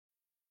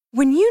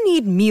When you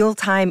need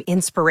mealtime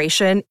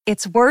inspiration,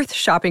 it's worth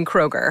shopping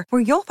Kroger,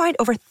 where you'll find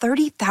over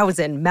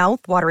 30,000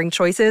 mouth-watering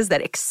choices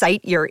that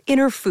excite your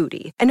inner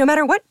foodie. And no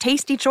matter what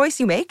tasty choice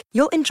you make,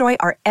 you'll enjoy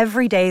our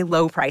everyday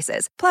low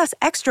prices, plus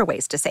extra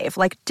ways to save,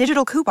 like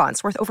digital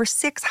coupons worth over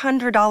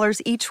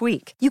 $600 each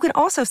week. You can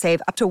also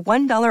save up to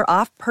 $1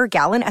 off per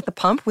gallon at the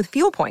pump with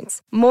fuel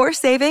points. More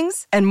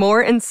savings and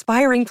more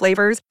inspiring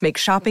flavors make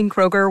shopping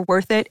Kroger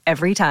worth it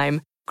every time.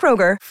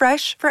 Kroger,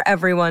 fresh for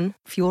everyone.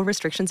 Fuel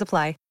restrictions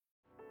apply.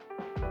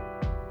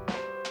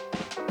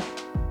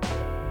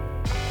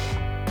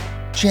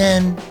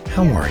 Jen,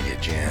 how are you,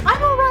 Jen?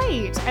 I'm all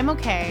right. I'm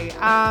okay.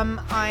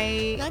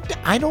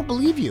 I don't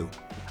believe you.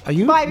 Are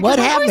you? Why? What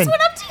Because happened? My voice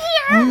went up to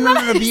here.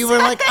 No, you were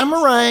like, I'm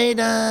all right.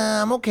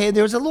 I'm okay.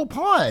 There was a little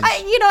pause.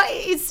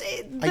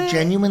 I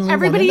genuinely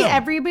everybody wanna know.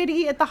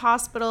 everybody at the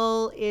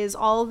hospital is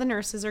all the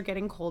nurses are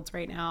getting colds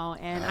right now,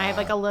 and I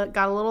have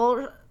got a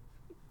little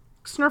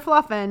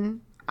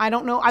snurfluffin. I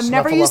don't know. I've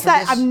never used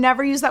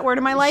that word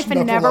in my life,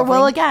 and never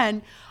will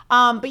again.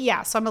 But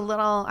yeah, so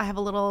I have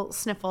a little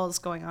sniffles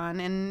going on,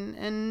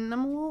 and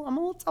I'm a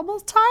little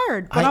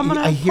tired, but I'm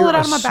gonna pull it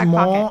out of my back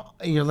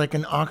pocket. You're like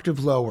an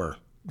octave lower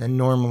than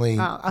normally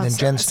than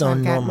Jen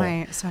Stone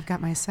normal. So I've got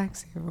my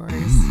sexy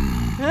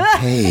voice.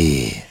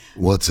 Hey,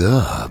 what's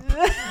up?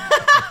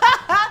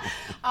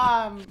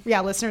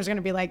 Yeah, listeners are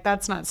gonna be like,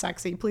 "That's not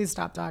sexy. Please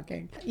stop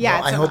talking." Yeah,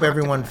 well, I hope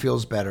everyone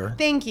feels better.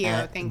 Thank you.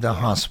 At the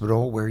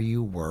hospital where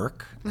you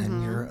work,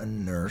 and you're a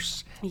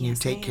nurse. Yes, you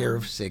take I care am.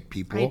 of sick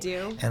people. I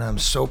do. And I'm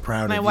so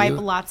proud of you. I wipe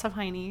lots of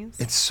heinies.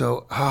 It's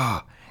so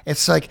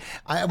it's like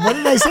what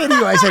did I say to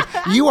you? I said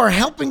you are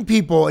helping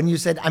people, and you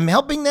said I'm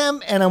helping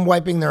them, and I'm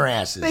wiping their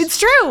asses. It's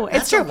true.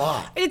 That's It's true. a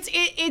lot.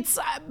 It's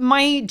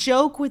my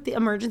joke with the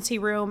emergency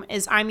room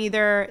is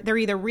they're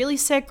either really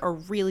sick or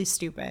really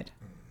stupid.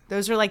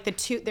 Those are like the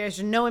two.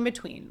 There's no in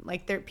between.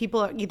 Like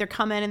people either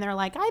come in and they're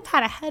like, I've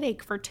had a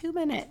headache for 2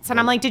 minutes, and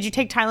I'm like, did you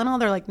take Tylenol?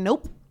 They're like,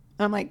 nope.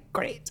 And I'm like,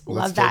 great,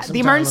 love that.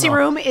 The emergency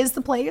room is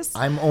the place.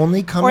 I'm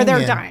only coming in. Or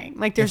they're dying.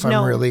 Like there's if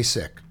I'm really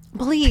sick.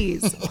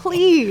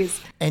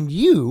 Please. And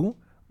you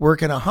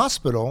work in a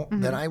hospital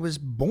that I was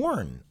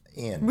born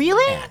in.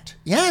 Really? At.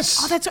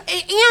 Yes. Oh, that's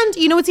and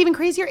you know what's even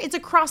crazier? It's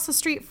across the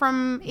street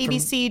from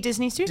ABC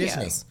Disney Studios.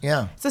 Disney,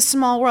 yeah. It's a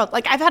small world.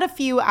 Like I've had a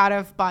few out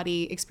of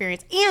body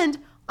experience, and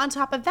on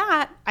top of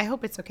that, I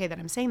hope it's okay that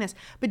I'm saying this,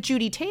 but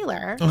Judy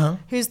Taylor,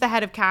 who's the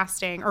head of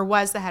casting or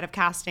was the head of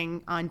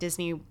casting on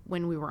Disney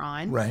when we were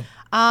on, right?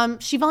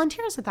 she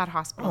volunteers at that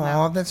hospital.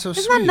 Oh, that's so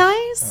sweet. Isn't that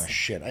nice? Oh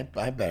shit! I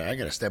bet I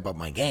got to step up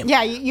my game.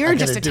 Yeah, you're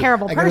just a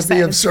terrible person. I got to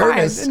be of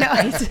service. No,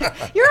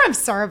 you're of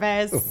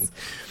service.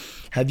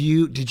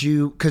 Did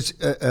you, because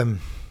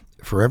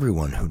for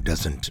everyone who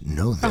doesn't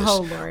know this,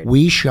 oh, Lord.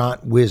 We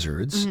shot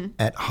Wizards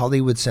at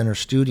Hollywood Center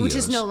Studios. Which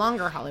is no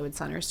longer Hollywood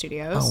Center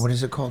Studios. Oh, what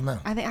is it called now?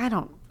 I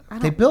don't.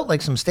 They built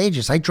like some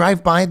stages. I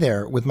drive by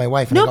there with my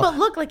wife. And no, but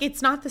look, like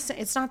it's not the same.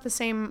 It's not the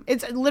same.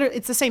 It's literally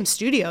the same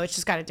studio. It's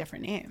just got a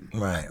different name.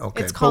 Right.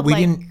 Okay. It's called but we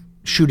didn't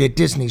shoot at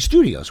Disney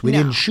Studios. We No.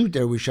 didn't shoot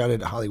there. We shot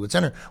at Hollywood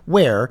Center,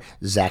 where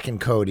Zach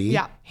and Cody,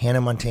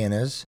 Hannah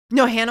Montana's.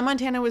 No, Hannah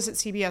Montana was at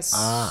CBS.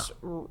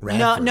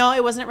 Radford. No,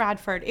 it wasn't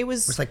Radford. It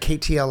was like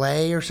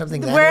KTLA or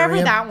something. Wherever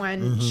area? that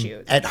one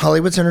shoots. At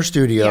Hollywood Center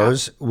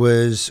Studios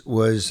was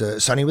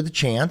Sunny with a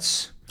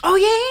Chance. Oh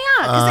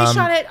yeah, because they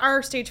shot at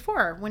our stage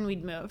 4 when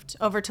we'd moved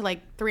over to like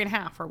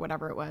 3.5 or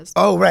whatever it was.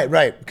 Oh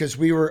right, because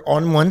we were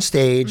on one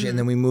stage and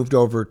then we moved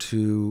over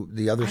to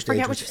the other stage.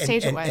 I forget which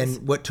stage it was.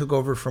 And what took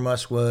over from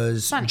us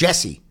was Sunny.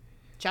 Jesse.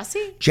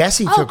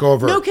 Jesse took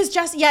over. No, because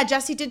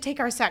Jesse did take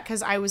our set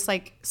because I was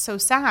like so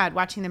sad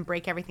watching them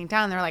break everything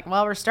down. They're like,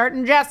 well, we're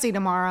starting Jesse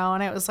tomorrow,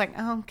 and it was like,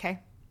 oh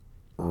okay.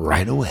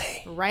 Right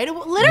away.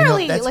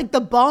 Literally, like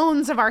the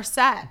bones of our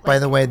set. By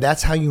the way,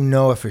 that's how you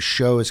know if a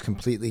show is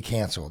completely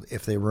canceled.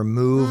 If they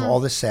remove all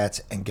the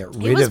sets and get rid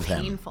of them. It was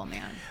painful,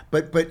 man.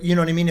 But you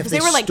know what I mean? If they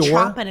were like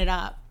chopping it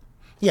up.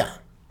 Yeah.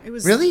 It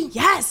was really?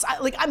 Yes.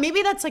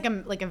 Maybe that's like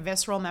a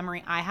visceral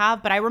memory I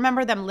have, but I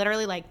remember them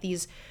literally like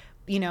these,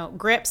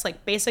 grips,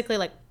 like basically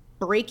like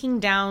breaking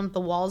down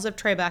the walls of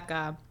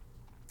Tribeca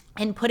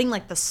and putting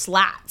like the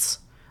slats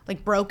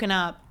like broken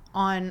up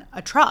on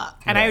a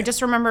truck. And I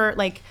just remember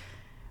like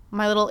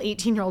my little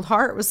 18-year-old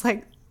heart was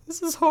like,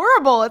 this is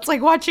horrible. It's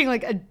like watching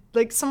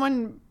like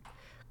someone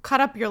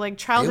cut up your like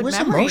childhood memories.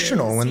 It was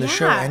emotional when the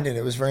show ended.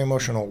 It was very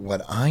emotional.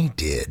 What I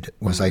did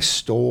was I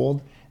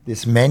stole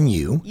this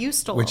menu. You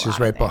stole which a lot is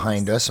right of things.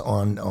 behind us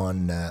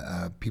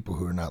on people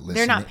who are not listening.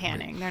 They're not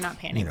panning. They're not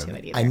panning to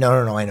it either. I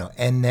know.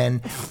 And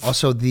then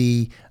also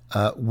the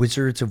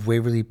Wizards of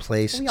Waverly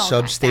Place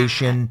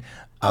substation.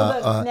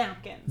 The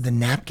napkins. The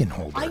napkin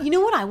holder. You know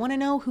what I want to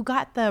know? Who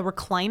got the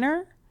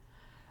recliner?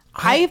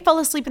 I fell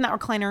asleep in that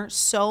recliner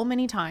so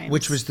many times.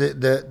 Which was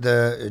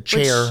the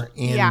chair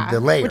in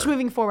the layer. Which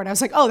moving forward, I was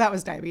like, oh, that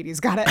was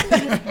diabetes. Got it.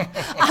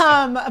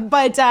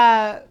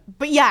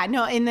 But yeah,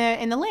 no, in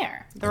the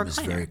layer, the recliner. It was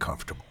very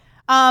comfortable.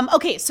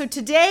 Okay, so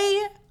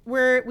today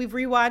we've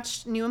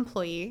rewatched New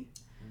Employee,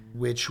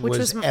 which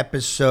was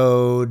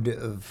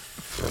episode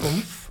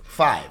 5.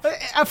 5.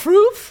 A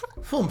proof?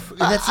 Fünf.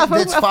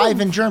 That's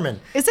 5 in German.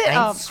 Is it?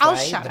 Eins, I'll zwei,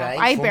 shut drei,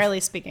 up. I fünf. barely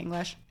speak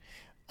English.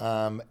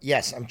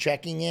 Yes, I'm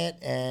checking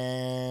it,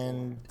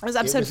 and It was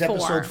episode 4.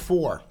 episode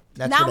 4.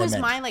 That's That what I was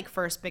meant. my like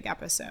first big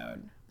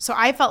episode. So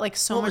I felt like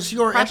so What much was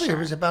your pressure. episode? It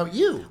was about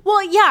you.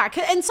 Well, yeah,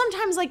 and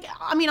sometimes like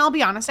I mean, I'll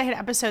be honest, I had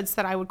episodes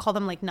that I would call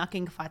them like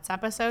Nucking Futz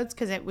episodes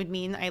because it would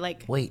mean I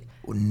like Wait,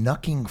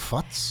 Nucking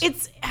Futz?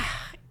 it's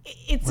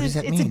What does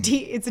that it's a mean?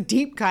 it's a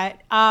deep cut.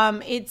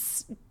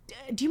 It's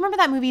do you remember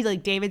that movie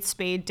like David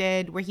Spade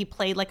did where he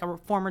played like a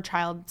former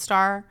child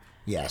star?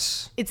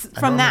 Yes. It's I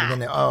from don't that.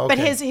 remember the name. Oh, okay.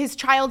 But his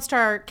child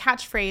star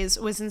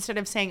catchphrase was instead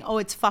of saying, "Oh,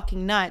 it's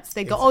fucking nuts,"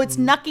 they go, "Oh, it's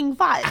Nucking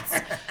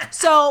Futz."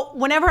 So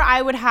whenever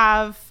I would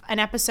have an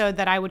episode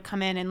that I would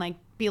come in and like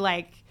be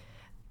like,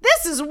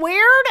 "This is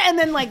weird," and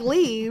then like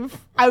leave,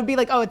 I would be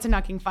like, "Oh, it's a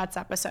Nucking Futz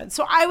episode."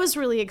 So I was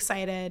really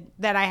excited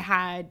that I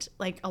had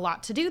like a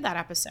lot to do that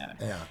episode.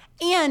 Yeah.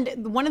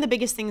 And one of the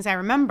biggest things I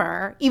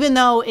remember, even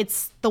though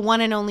it's the one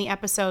and only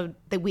episode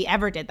that we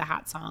ever did the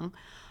hat song,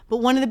 but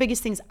one of the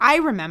biggest things I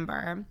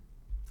remember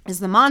is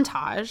the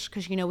montage,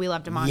 because you know we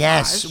loved a montage.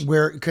 Yes,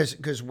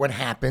 because what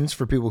happens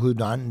for people who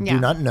do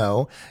not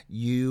know,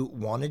 you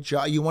want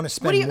to you want to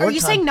spend more time. Are you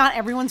saying not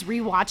everyone's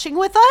rewatching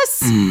with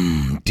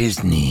us?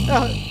 Disney?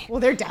 Well,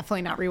 they're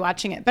definitely not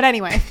rewatching it. But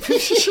anyway,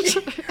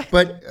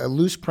 But a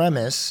loose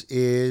premise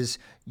is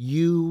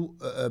you,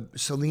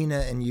 Selena,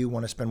 and you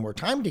want to spend more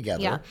time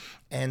together, Yeah.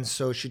 and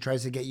so she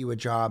tries to get you a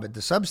job at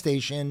the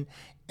substation,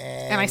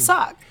 and I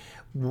suck.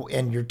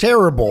 and you're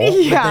terrible.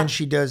 But Yeah. then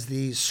she does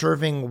the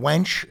serving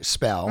wench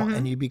spell,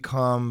 and you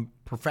become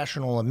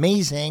professional,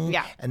 amazing.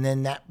 Yeah. And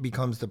then that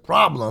becomes the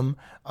problem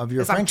of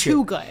your 'Cause I'm friendship.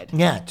 too good.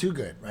 Yeah, too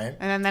good, right?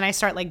 And then I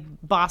start like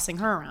bossing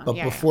her around. But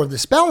Yeah, before the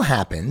spell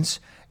happens,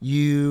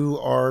 you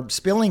are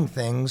spilling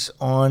things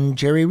on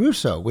Jerry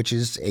Russo, which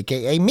is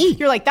AKA me.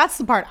 you're like, that's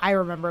the part I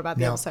remember about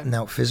the episode.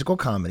 Now, physical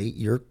comedy,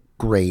 you're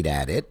great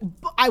at it.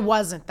 I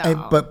wasn't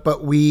though.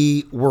 But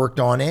we worked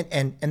on it,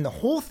 and the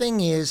whole thing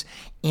is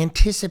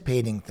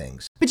anticipating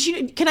things. But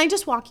can I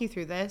just walk you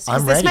through this? 'Cause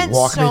I'm this ready. meant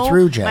Walk me so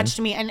through, Jen. much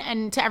to me,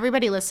 and to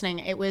everybody listening.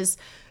 It was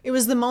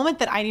the moment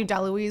that I knew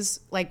DeLuise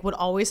like would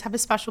always have a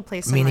special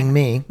place. Meaning in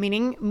me.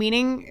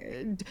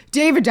 Meaning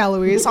David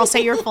DeLuise. I'll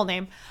say your full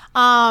name.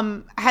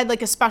 Had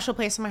like a special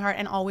place in my heart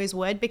and always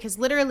would, because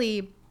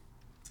literally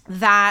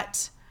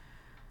that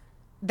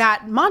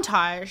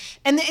montage,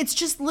 and it's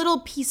just little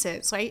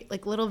pieces, right?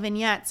 Like little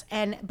vignettes.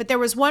 But there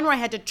was one where I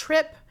had to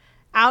trip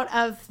out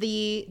of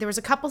there was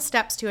a couple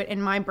steps to it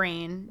in my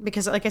brain,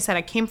 because like I said,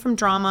 I came from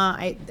drama.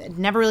 I had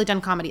never really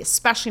done comedy,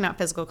 especially not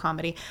physical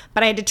comedy,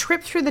 but I had to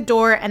trip through the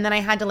door, and then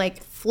I had to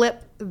like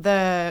flip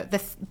the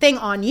thing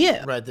on you.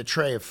 Right, the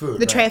tray of food.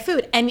 The tray of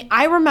food. And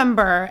I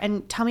remember,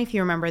 and tell me if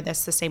you remember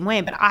this the same way,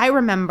 but I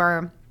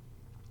remember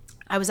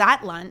I was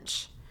at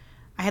lunch.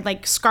 I had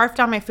like scarfed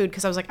down my food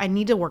because I was like, I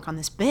need to work on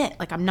this bit.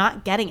 Like, I'm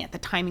not getting it. The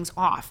timing's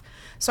off.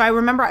 So I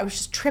remember I was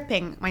just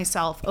tripping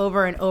myself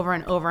over and over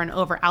and over and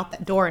over out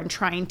that door and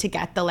trying to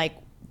get the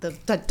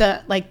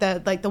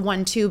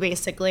 1-2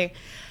 basically.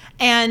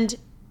 And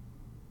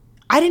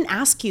I didn't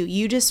ask you.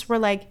 You just were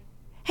like,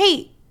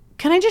 hey,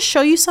 can I just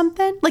show you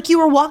something? Like you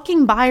were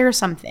walking by or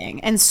something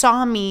and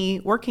saw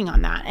me working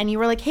on that. And you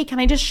were like, hey, can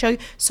I just show you?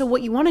 So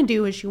what you want to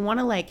do is you want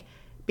to like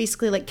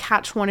basically like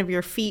catch one of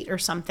your feet or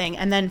something,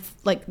 and then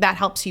like that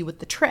helps you with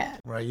the trip.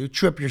 Right, you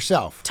trip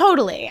yourself.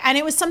 Totally. And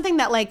it was something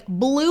that like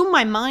blew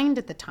my mind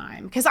at the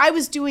time, because I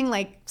was doing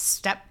like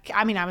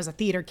I was a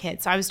theater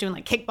kid, so I was doing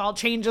like kickball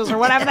changes or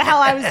whatever the hell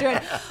I was doing.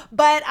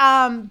 But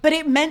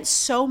it meant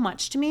so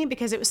much to me,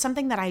 because it was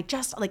something that I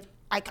just like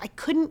I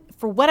couldn't,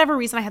 for whatever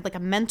reason, I had like a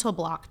mental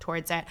block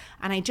towards it,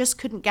 and I just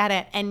couldn't get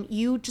it. And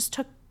you just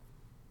took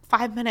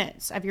 5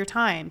 minutes of your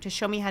time to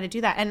show me how to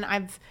do that. And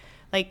I've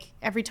like,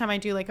 every time I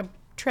do like a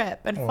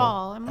trip and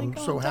fall, I'm like,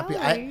 so happy.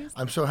 Guys.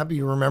 I'm so happy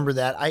you remember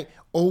that. I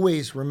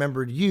always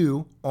remembered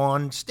you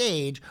on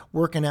stage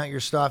working out your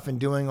stuff and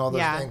doing all those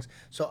Yeah. things.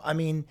 So I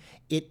mean,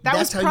 That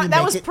was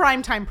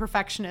primetime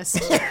perfectionist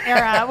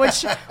era,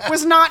 which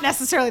was not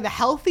necessarily the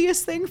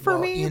healthiest thing for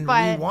me. In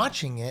But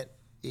rewatching it,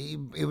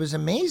 it was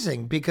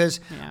amazing, because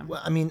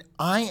well, I mean,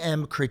 I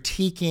am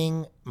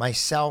critiquing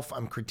myself.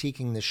 I'm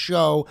critiquing the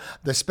show.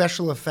 The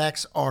special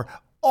effects are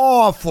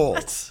awful.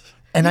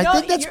 And I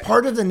think that's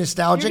part of the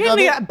nostalgic you're of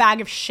giving it. me a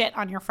bag of shit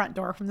on your front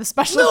door from the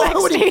special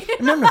effects team.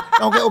 No.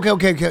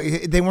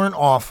 Okay. They weren't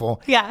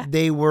awful. Yeah.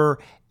 They were.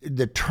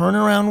 The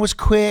turnaround was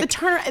quick. The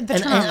turnaround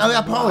And I was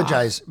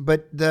apologize,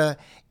 but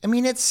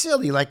it's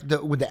silly. Like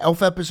with the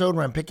Elf episode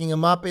where I'm picking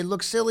him up, it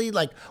looks silly.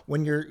 Like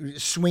when you're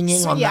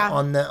swinging on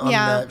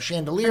the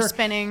chandelier, or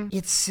spinning.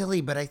 It's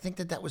silly, but I think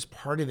that was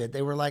part of it.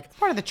 They were like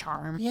Part of the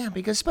charm. yeah,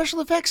 because special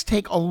effects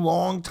take a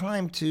long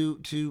time to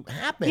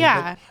happen.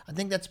 Yeah. but I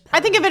think that's. I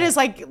think of it as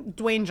like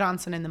Dwayne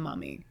Johnson in The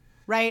Mummy,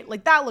 right?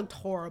 Like that looked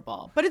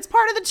horrible, but it's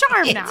part of the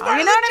charm now. part You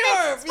of know the what I mean?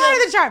 charm, It's part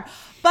of the charm.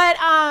 But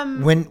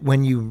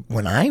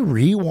when I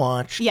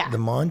rewatched Yeah. the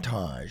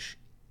montage,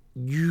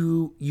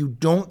 you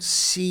don't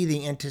see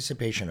the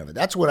anticipation of it.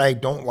 That's what I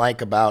don't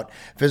like about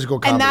physical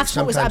comedy. And that's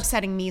what was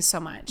upsetting me so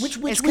much.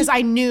 Which because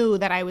I knew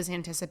that I was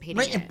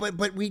anticipating it.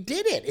 But we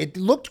did it. It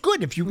looked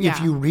good. If you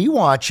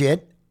rewatch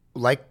it,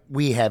 like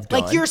we have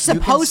done, like you're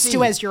supposed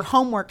to as your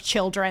homework,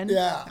 children.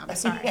 Yeah, I'm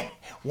sorry.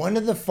 One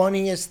of the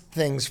funniest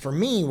things for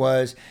me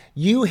was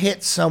you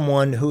hit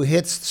someone who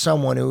hits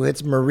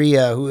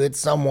Maria, who hits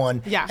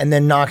someone, and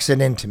then knocks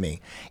it into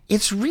me.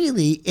 It's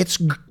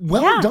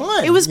well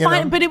done. It was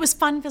fun, but it was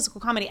fun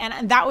physical comedy,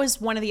 and that was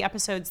one of the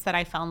episodes that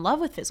I fell in love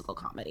with physical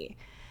comedy.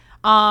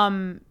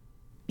 Like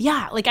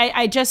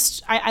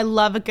I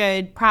love a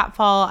good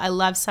pratfall. I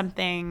love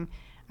something.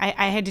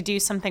 I had to do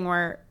something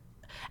where.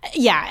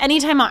 Yeah,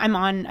 anytime I'm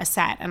on a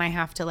set and I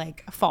have to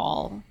like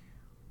fall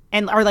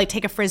or like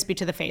take a frisbee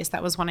to the face,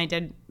 that was one I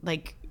did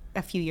like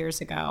a few years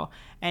ago,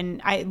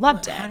 and I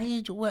loved it. How do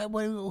you?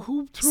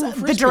 Who threw a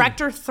frisbee? The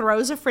director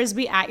throws a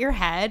frisbee at your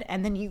head,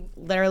 and then you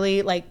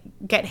literally like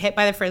get hit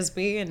by the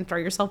frisbee and throw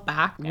yourself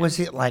back. Was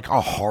it like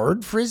a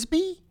hard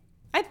frisbee?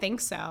 I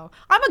think so.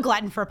 I'm a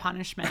glutton for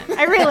punishment.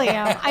 I really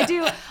am. I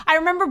do. I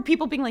remember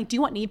people being like, "Do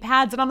you want knee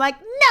pads?" And I'm like,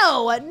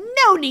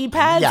 "No knee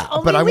pads. Yeah,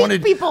 only but I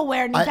wanted people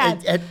wear knee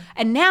pads."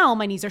 And now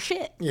my knees are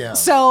shit. Yeah.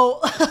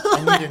 So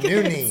I need a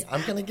new knee.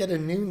 I'm gonna get a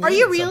new knee. Are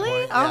you really?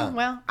 Yeah. Oh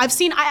well.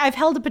 I've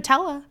held a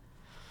patella.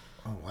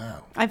 Oh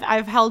wow.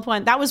 I've held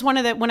one. That was one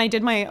of the when I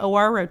did my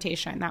OR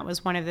rotation. That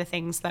was one of the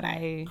things that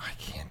I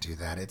can't do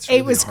that.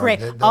 It was hard.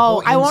 Great.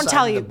 I won't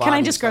tell you. Can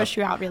I just gross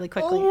you out really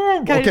quickly?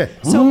 Okay.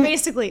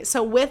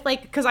 So with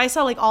like, because I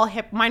saw like all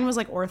hip. Mine was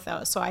like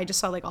ortho, so I just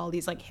saw like all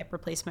these like hip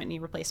replacement, knee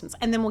replacements,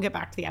 and then we'll get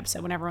back to the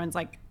episode when everyone's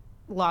like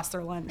lost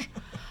their lunch.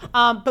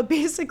 But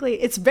basically,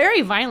 it's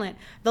very violent.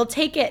 They'll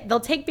take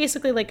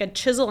basically like a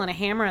chisel and a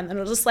hammer, and then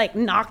they'll just like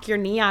knock your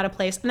knee out of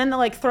place, and then they'll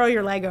like throw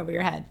your leg over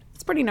your head.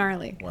 It's pretty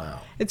gnarly. Wow.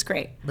 It's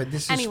great. But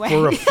this is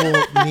for a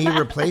full knee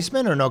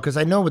replacement or no? Because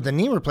I know with the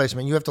knee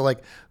replacement, you have to like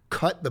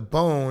cut the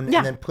bone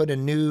and then put a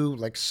new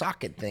like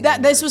socket thing.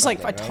 This was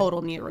like a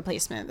total knee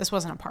replacement. This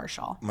wasn't a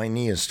partial. My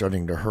knee is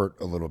starting to hurt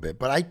a little bit,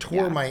 but I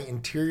tore my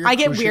anterior I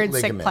get weird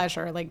ligament. sick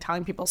pleasure like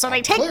telling people. So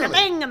they take the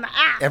thing and the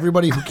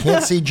Everybody who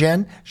can't see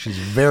Jen, she's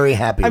very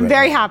happy. I'm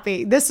very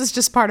happy. This is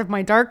just part of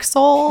my dark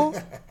soul.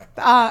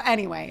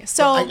 Anyway,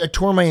 so I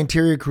tore my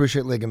anterior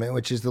cruciate ligament,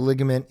 which is the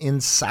ligament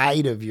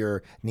inside of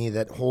your knee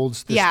that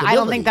holds the stability. I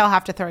don't think they'll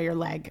have to throw your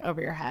leg over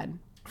your head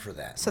for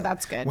that. So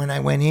that's good. When I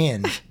went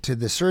in to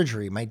the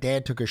surgery, my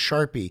dad took a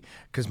Sharpie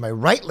because my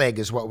right leg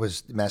is what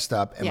was messed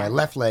up, and my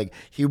left leg,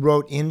 he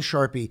wrote in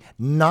Sharpie,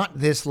 "Not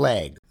this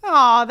leg."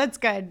 Oh, that's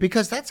good.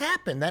 Because that's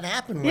happened. That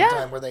happened one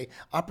time where they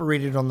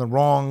operated on the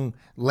wrong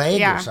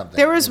leg or something.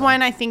 There was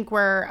one, I think,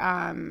 where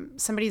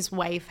somebody's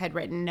wife had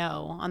written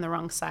no on the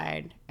wrong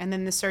side, and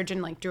then the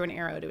surgeon like drew an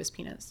arrow to his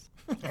penis.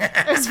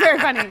 It was very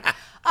funny.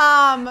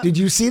 Did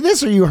you see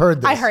this or you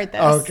heard this? I heard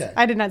this. Okay.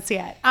 I did not see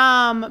it.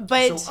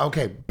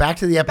 Back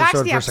to the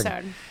episode for a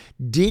second.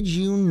 Did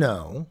you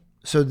know?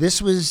 So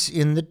this was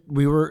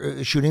we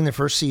were shooting the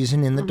first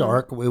season in the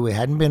dark. We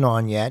hadn't been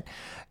on yet.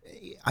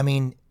 I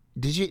mean,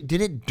 did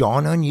it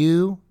dawn on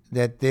you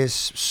that this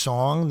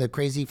song, the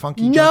Crazy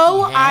Funky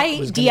Junky Hat,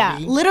 was gonna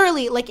be?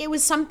 Literally, like it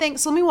was something.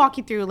 So let me walk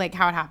you through like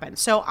how it happened.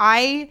 So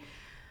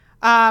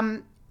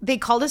they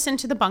called us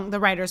into the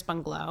writer's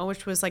bungalow,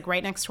 which was like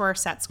right next to our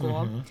set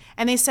school.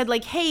 And they said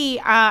like,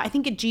 hey, I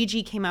think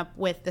Gigi came up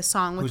with the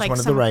song with who's like one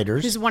of the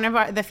writers. Who's one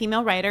of the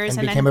female writers.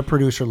 And became a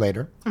producer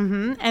later.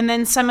 And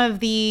then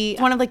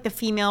one of like the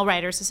female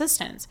writer's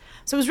assistants.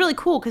 So it was really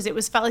cool because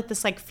felt like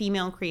this like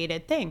female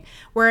created thing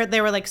where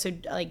they were like, so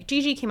like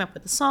Gigi came up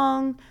with the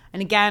song.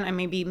 And again, I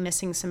may be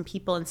missing some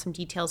people and some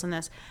details in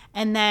this.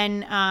 And then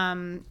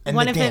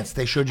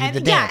they showed you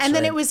the dance. Yeah, and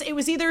then it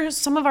was either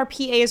some of our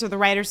PAs or the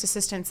writer's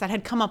assistants that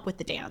had come up with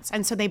the dance.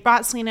 And so they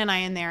brought Selena and I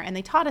in there and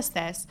they taught us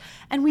this.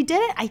 And we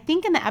did it, I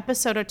think, in the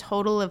episode a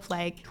total of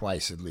like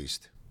twice at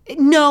least.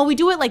 No, we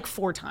do it like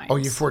 4 times.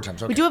 Oh, 4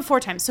 times. Okay. We do it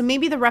 4 times. So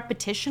maybe the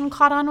repetition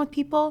caught on with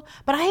people.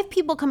 But I have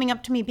people coming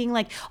up to me being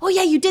like, oh,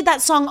 yeah, you did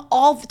that song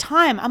all the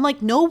time. I'm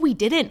like, no, we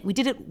didn't. We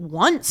did it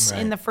once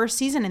in the first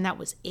season and that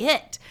was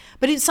it.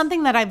 But it's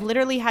something that I've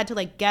literally had to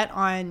like get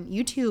on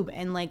YouTube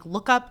and like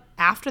look up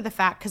after the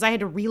fact because I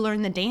had to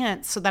relearn the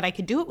dance so that I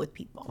could do it with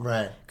people.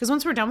 Right. Because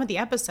once we're done with the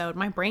episode,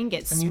 my brain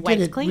gets and you wiped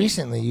did it clean.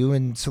 Recently. You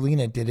and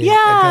Selena did it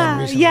again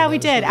recently. Yeah, we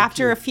did. Really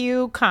after cute. A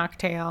few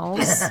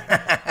cocktails.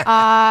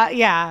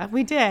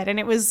 We did. And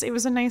it was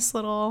a nice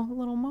little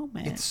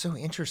moment. It's so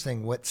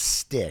interesting what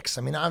sticks.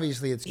 I mean,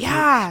 obviously it's cute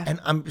yeah. and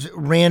I'm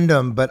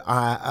random, but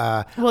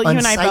well, you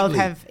and I both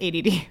have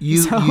ADD.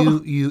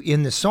 You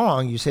in the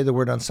song, you say the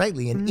word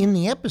unsightly, and in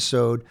the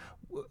episode,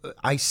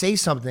 I say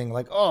something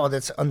like, "Oh,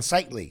 that's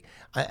unsightly."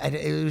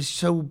 It was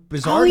so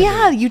bizarre. Oh to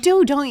yeah, me. you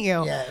do, don't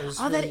you? Yeah, it was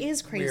that really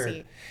is crazy.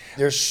 weird.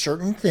 There's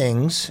certain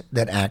things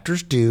that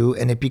actors do,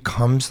 and it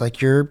becomes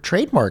like your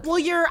trademark. Well,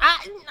 you're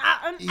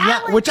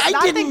Yeah, which I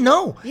didn't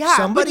know. Yeah,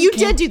 Somebody but you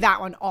came- did do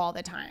that one all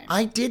the time.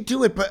 I did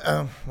do it, but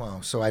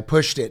so I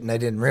pushed it and I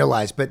didn't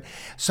realize. But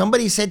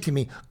somebody said to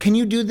me, "Can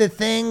you do the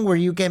thing where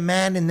you get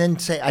mad and then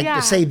say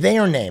say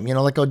their name? You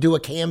know, like I'll do a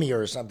cameo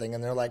or something,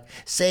 and they're like,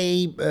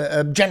 say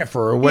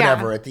Jennifer or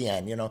whatever at the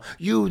end. You know,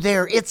 you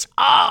there? It's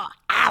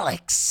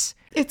Alex."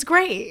 It's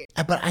great.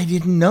 But I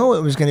didn't know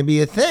it was going to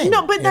be a thing.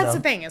 No, but that's the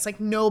thing. It's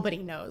like nobody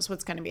knows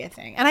what's going to be a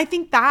thing. And I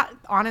think that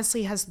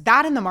honestly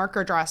that and the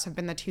marker dress have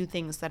been the two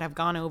things that have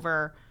gone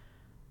over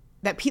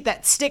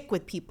that stick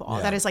with people.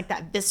 Yeah. That is like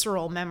that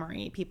visceral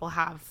memory people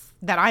have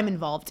that I'm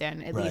involved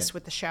in, at least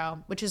with the show,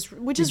 which is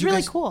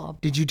really cool.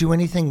 Did you do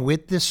anything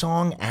with the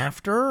song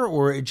after,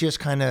 or it just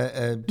kind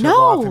of took No.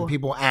 off and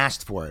people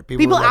asked for it?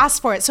 People were like,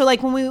 asked for it. So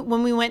like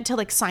when we went to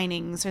like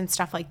signings and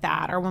stuff like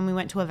that, or when we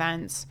went to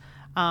events,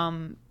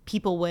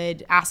 people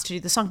would ask to do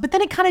the song, but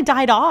then it kind of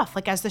died off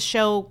like as the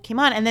show came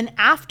on, and then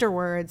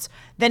afterwards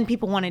then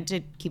people wanted to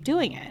keep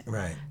doing it.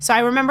 Right. So I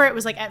remember it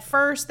was like at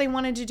first they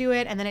wanted to do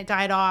it, and then it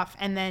died off,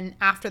 and then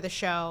after the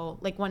show,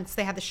 like once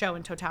they had the show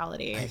in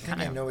totality, I think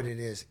I know what it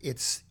is.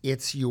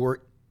 It's your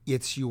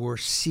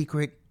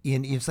secret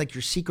it's like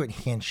your secret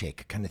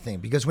handshake kind of thing,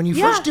 because when you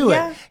first do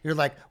it, you're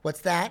like,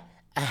 what's that?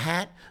 A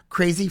hat?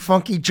 Crazy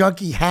funky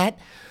junky hat?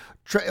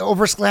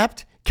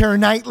 Overslept? Keira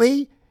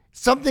Knightley?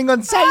 Something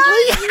unsightly?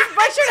 You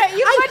butchered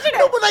it.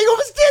 No, but I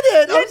almost did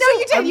it. No,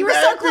 you did. You were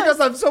so close.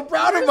 Because I'm so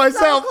proud of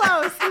myself. So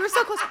close. You were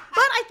so close. But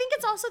I think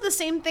it's also the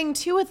same thing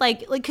too with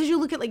like because you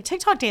look at like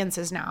TikTok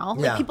dances now.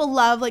 Like people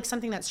love like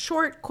something that's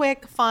short,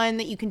 quick, fun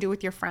that you can do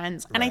with your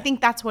friends. And I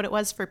think that's what it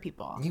was for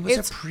people. It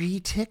was a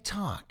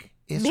pre-TikTok.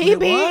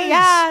 Maybe,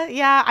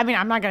 yeah. I mean,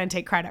 I'm not going to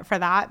take credit for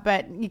that,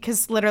 but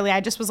because literally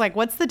I just was like,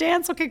 what's the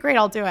dance? Okay, great,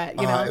 I'll do it.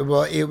 You know?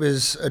 Well, it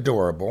was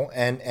adorable.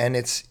 And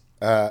it's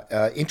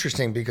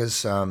interesting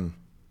because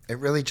it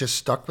really just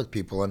stuck with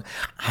people. And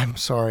I'm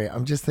sorry,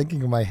 I'm just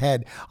thinking in my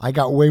head, I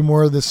got way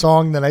more of the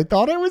song than I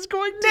thought I was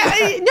going to.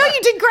 No, you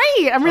did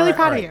great. I'm really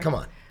proud of you. Come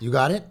on. You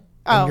got it?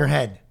 In your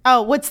head.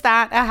 Oh, what's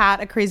that? A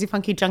hat, a crazy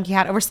funky junky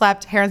hat,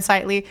 overslept, hair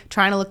unsightly,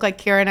 trying to look like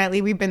Keira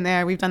Knightley. We've been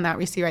there. We've done that.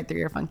 We see right through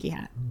your funky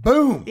hat.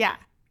 Boom. Yeah.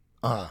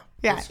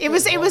 Yeah, it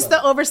was the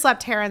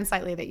overslept hair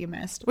unsightly that you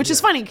missed, which is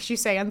funny because you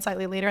say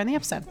unsightly later in the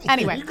episode.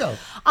 Anyway, There you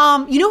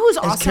go. You know who's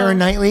Has also Keira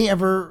Knightley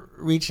ever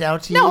reached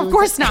out to you? No, of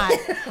course not.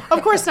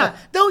 Of course not.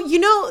 Though, you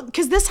know,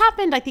 because this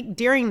happened, I think,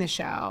 during the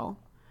show.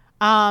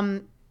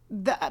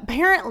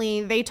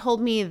 Apparently, they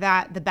told me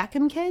that the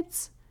Beckham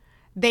kids,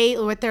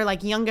 with their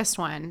like youngest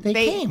one, They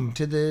came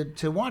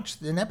to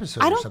watch an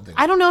episode or something.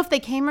 I don't know if they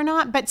came or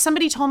not, but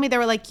somebody told me they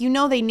were like,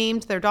 they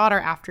named their daughter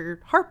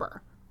after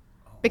Harper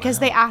because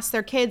they asked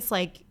their kids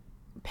like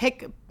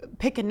pick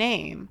a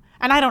name.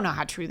 And I don't know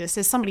how true this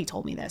is. Somebody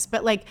told me this,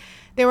 but like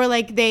they were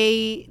like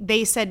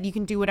they said you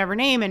can do whatever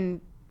name, and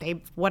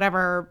they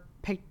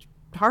picked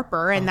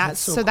Harper, and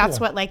that's so that's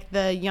cool. what like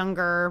the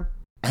younger.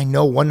 I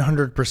know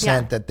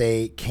 100% that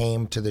they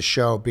came to the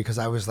show because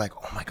I was like,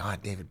 oh my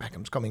God, David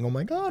Beckham's coming. Oh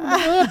my God. Oh my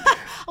God.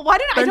 Why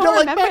didn't I don't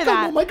remember Beckham,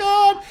 that? Oh my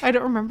God. I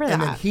don't remember that.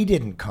 And then he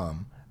didn't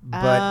come,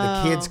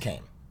 but the kids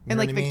came. And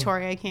like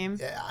Victoria came.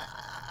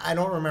 I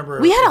don't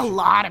remember. We had a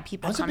lot of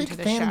people I was a come big to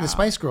the fan show. of the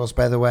Spice Girls,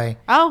 by the way.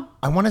 Oh.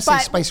 I want to say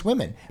Spice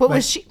Women. But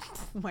was she,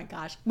 oh my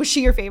gosh, was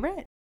she your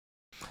favorite?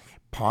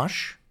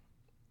 Posh?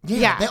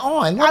 Yeah.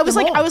 I love I was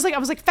them like, all. I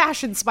was like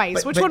Fashion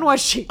Spice. Which But- one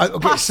was she? Okay,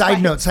 Posh side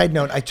Spice.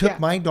 note. I took Yeah.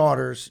 my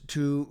daughters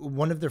to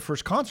one of their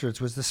first concerts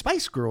was the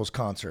Spice Girls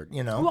concert,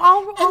 you know.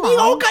 Oh, and they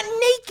all got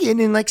naked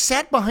and like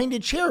sat behind a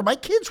chair. My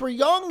kids were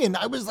young and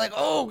I was like,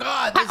 oh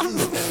God, this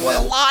is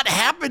a lot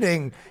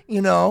happening,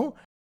 you know.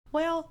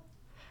 Well,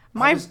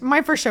 my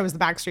first show was the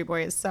Backstreet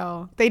Boys,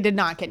 so they did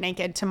not get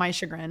naked to my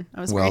chagrin. I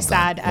was very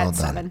sad at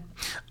 7.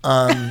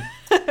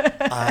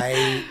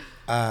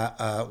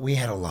 We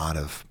had a lot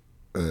of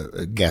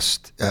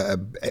guest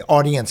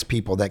audience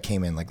people that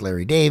came in, like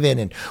Larry David,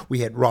 and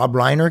we had Rob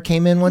Reiner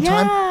came in one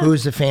time,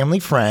 who's a family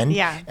friend,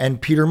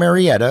 and Peter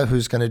Marietta,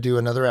 who's going to do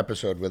another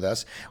episode with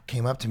us,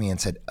 came up to me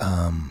and said,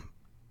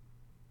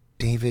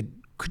 David,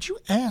 could you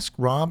ask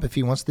Rob if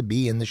he wants to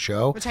be in the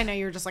show? Which I know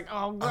you were just like,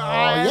 oh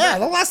God. Oh yeah,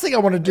 the last thing I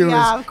want to do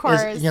of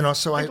course. is, you know.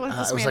 So like, I let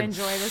this was man like,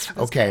 enjoy this with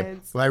his okay.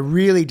 kids. Well, I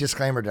really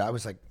disclaimered it. I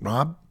was like,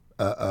 Rob,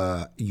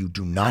 you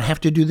do not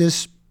have to do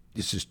this.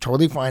 This is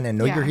totally fine. I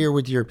know you're here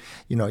with your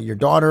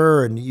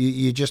daughter, and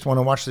you just want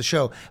to watch the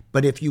show.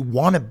 But if you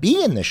want to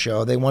be in the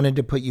show, they wanted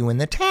to put you in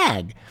the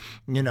tag,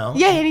 you know.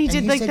 Yeah, and he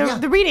did like said,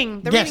 the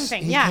reading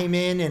thing. He came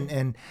in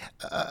and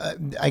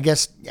I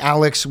guess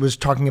Alex was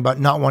talking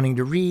about not wanting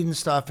to read and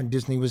stuff, and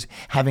Disney was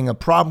having a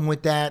problem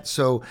with that.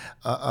 So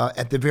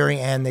at the very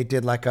end, they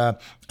did like a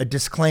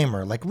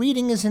disclaimer, like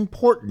reading is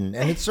important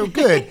and it's so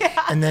good.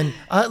 And then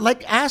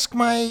like ask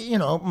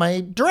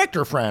my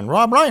director friend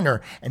Rob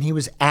Reiner, and he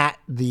was at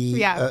the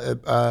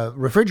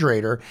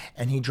refrigerator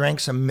and he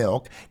drank some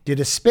milk, did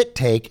a spit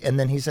take, and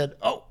then he said,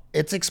 "Oh,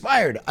 it's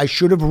expired. I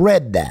should have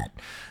read that.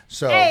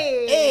 So,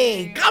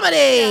 hey comedy.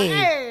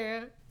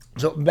 Hey.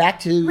 So back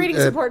to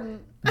Reading's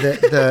important.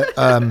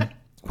 The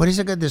what is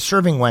it? The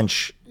serving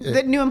wench.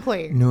 The new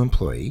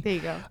employee. There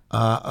you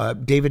go.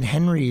 David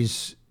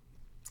Henry's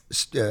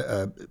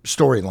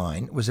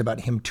storyline was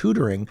about him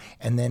tutoring,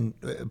 and then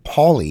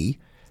Paulie.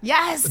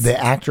 Yes, the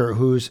actor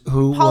who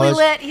Paulie was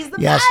Lit. He's the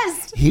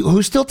best.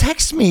 Who still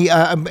texts me.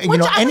 Any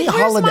where's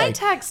holiday. My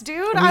text,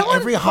 dude.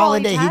 Every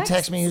holiday he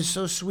texts me. He was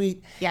so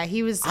sweet. Yeah,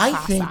 he was.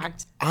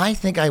 I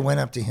think I went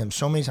up to him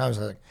so many times.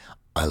 I was like,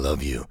 I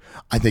love you.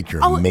 I think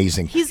you're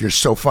amazing. You're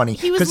so funny.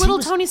 He was little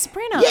Tony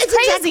Soprano. Yeah,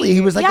 exactly.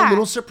 He was like a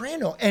little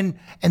soprano, and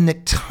the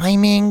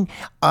timing,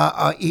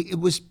 it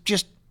was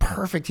just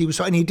perfect. He was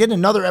and he did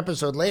another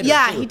episode later.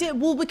 Yeah, too. he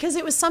did. Well, because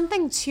it was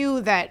something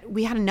too that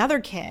we had another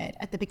kid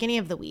at the beginning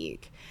of the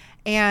week,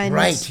 and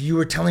right, you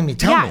were telling me.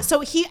 Tell me. So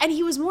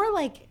he was more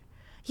like.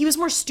 He was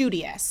more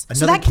studious. Another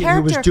so that kid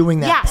character who was doing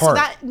that part.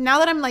 So now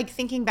that I'm like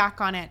thinking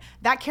back on it,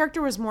 that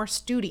character was more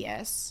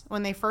studious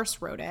when they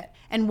first wrote it,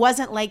 and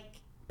wasn't like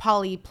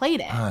Paulie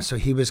played it. So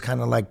he was kind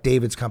of like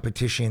David's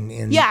competition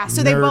in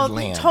so they both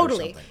Nerdland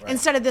totally right.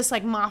 instead of this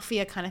like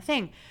mafia kind of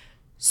thing.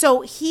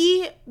 So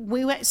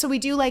we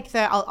do like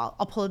the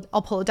I'll pull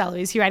a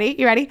Deloise. You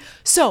ready?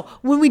 So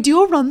when we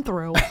do a run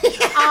through, but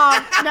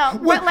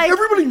like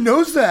everybody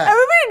knows that.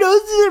 Everybody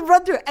knows the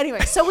run through. Anyway,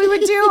 so we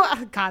would do.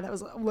 God, that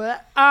was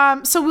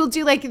what. So we'll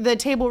do like the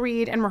table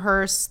read and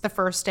rehearse the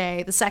first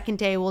day. The second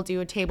day we'll do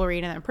a table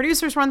read and then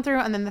producers run through,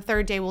 and then the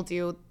third day we'll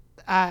do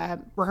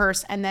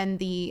rehearse and then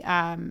the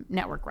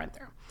network run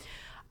through.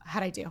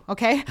 How'd I do?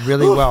 Okay.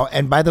 Really well.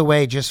 And by the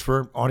way, just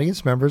for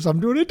audience members, I'm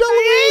doing a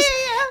Deloise.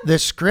 The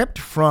script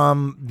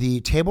from the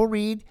table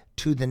read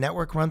to the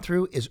network run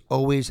through is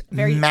always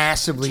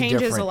massively changes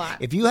different. A lot.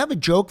 If you have a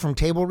joke from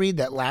table read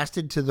that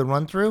lasted to the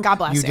run through, God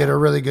bless you you. did a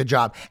really good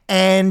job.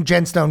 And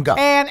Jen Stone, go.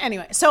 And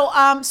anyway,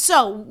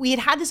 so we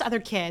had this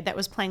other kid that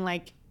was playing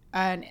like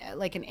an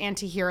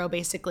anti-hero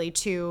basically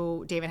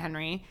to David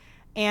Henry,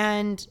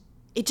 and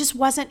it just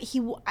wasn't,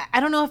 I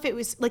don't know if it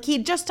was like he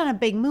had just done a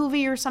big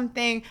movie or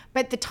something,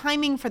 but the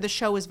timing for the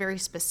show was very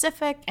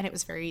specific and it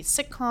was very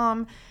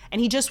sitcom,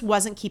 and he just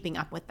wasn't keeping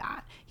up with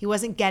that. He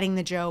wasn't getting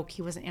the joke.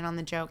 He wasn't in on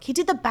the joke. He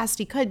did the best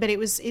he could, but it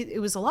was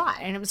a lot,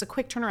 and it was a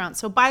quick turnaround.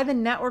 So by the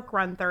network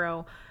run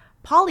through,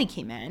 Paulie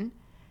came in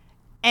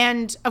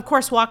and of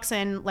course walks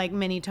in like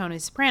mini Tony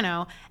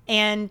Soprano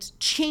and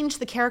changed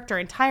the character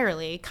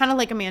entirely, kind of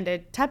like Amanda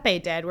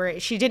Tepe did, where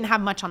she didn't have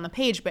much on the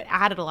page, but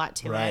added a lot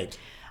to it.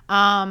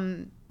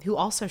 Who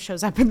also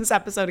shows up in this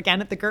episode again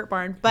at the Gert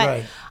Barn.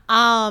 But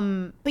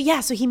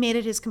yeah, so he made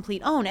it his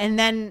complete own. And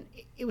then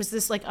it was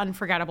this like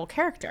unforgettable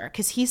character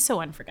because he's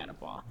so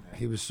unforgettable.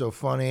 He was so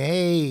funny.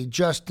 Hey,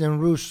 Justin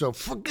Russo,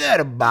 forget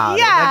about it.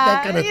 Yeah, Like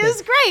that kind of it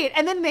was great.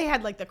 And then they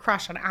had like the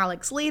crush on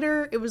Alex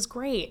later. It was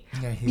great.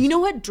 Yeah, you know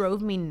what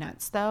drove me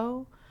nuts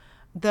though?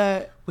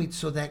 Wait,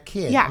 so that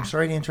kid, yeah. I'm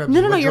sorry to interrupt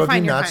you. No, you're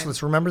fine, nuts. You're fine.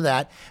 Let's remember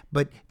that.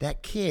 But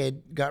that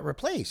kid got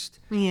replaced.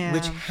 Yeah.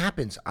 Which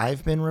happens.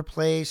 I've been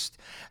replaced.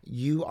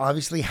 You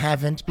obviously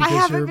haven't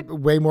because you're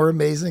way more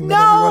amazing than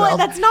everyone else. No,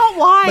 that's not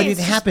why. But it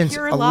happens.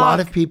 A lot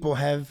of people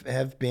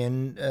have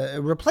been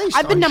replaced.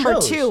 I've been number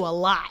shows. 2 a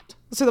lot.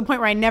 To the point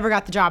where I never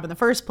got the job in the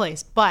first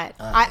place. But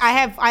I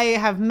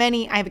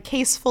have a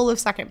case full of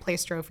second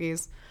place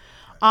trophies.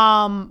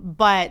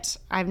 But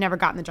I've never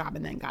gotten the job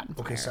and then gotten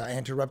fired. Okay, so I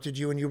interrupted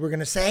you and you were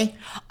going to say?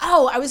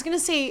 Oh, I was going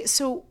to say,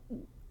 so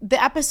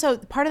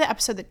part of the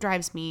episode that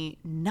drives me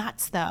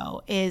nuts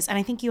though is, and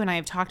I think you and I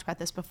have talked about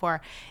this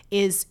before,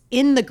 is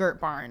in the Gert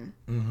Barn,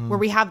 where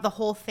we have the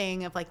whole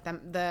thing of like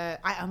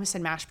I almost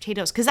said mashed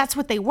potatoes, because that's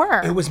what they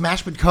were. It was colored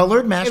mashed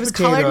potatoes. It was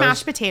colored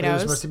mashed potatoes. It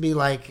was supposed to be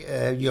like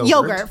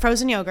yogurt.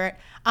 Frozen yogurt.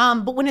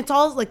 But when it's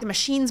all like the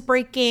machine's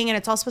breaking and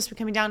it's all supposed to be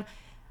coming down,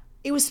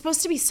 it was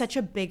supposed to be such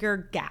a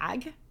bigger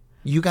gag.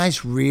 You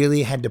guys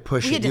really had to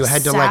push it. You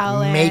had to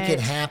make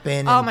it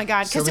happen. Oh my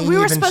God. Because we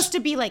were supposed to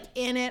be like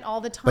in it all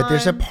the time. But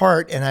there's a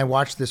part, and I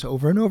watched this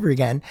over and over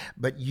again,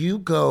 but you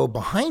go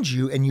behind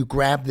you and you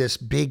grab this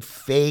big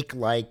fake,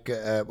 like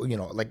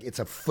it's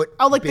a foot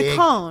like big, the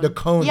cone.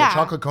 The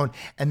chocolate cone.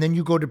 And then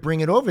you go to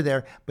bring it over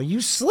there, but you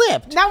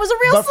slipped. That was a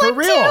real slip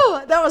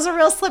too. That was a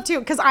real slip too.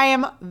 Because I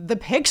am the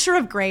picture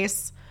of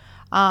Grace.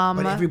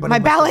 My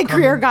ballet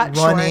career got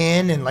short. Run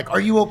in and like, are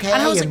you okay?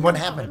 And what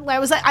happened?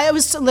 I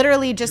was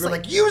literally just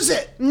like, use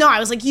it. No, I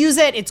was like, use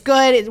it. It's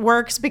good. It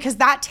works. Because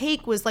that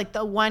take was like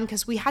the one,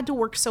 because we had to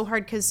work so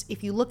hard. Because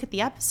if you look at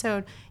the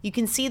episode, you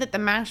can see that the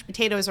mashed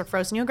potatoes or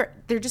frozen yogurt,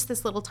 they're just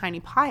this little tiny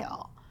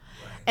pile.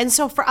 Right. And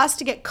so for us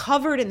to get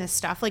covered in this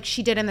stuff, like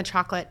she did in the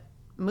chocolate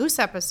mousse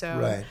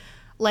episode, right.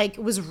 Like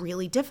it was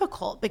really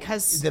difficult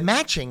because the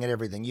matching and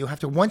everything. You have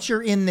to, once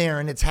you're in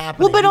there and it's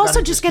happening. Well, but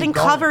also just getting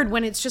covered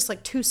when it's just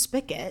like 2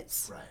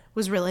 spigots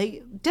was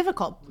really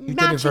difficult. You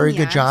did a very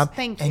good job.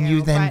 Thank you. And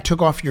you then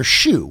took off your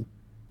shoe.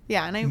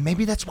 Yeah, and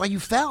maybe that's why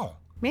you fell.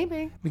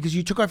 Maybe because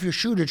you took off your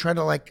shoe to try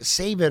to like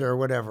save it or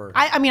whatever.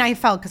 I mean, I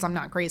fell because I'm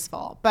not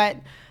graceful, but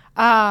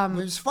it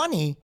was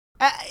funny.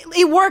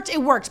 It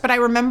worked. But I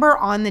remember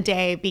on the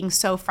day being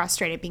so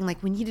frustrated, being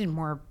like, we needed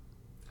more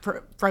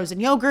frozen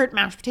yogurt,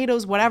 mashed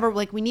potatoes, whatever.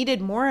 Like, we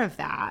needed more of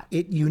that.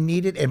 You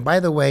needed, and by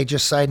the way,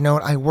 just side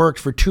note, I worked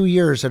for 2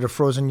 years at a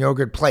frozen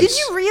yogurt place. Did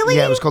you really?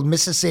 Yeah, it was called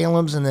Mrs.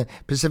 Salem's in the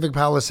Pacific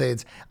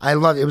Palisades. I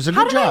loved it. It was a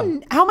good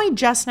job. How am I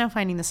just now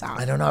finding this out?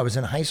 I don't know. I was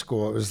in high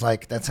school. It was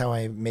like, that's how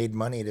I made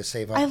money to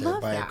save up to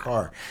buy a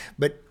car.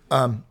 But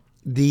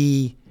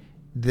the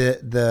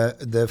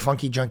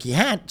Funky Junkie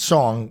Hat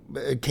song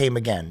came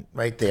again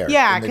right there.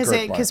 Yeah,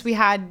 because we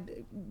had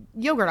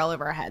yogurt all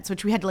over our heads,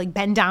 which we had to like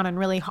bend down and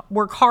really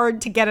work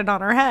hard to get it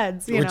on our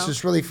heads. Which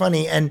is really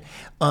funny. And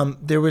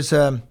there was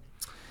a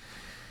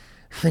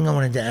thing I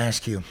wanted to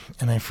ask you,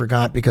 and I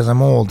forgot because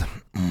I'm old.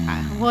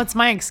 Well, it's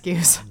my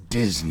excuse.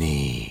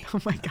 Disney. Oh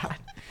my God.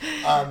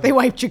 They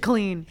wiped you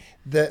clean.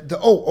 I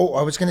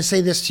was going to say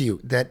this to you,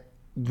 that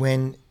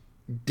when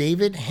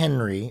David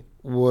Henry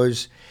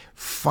was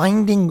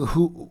finding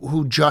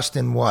who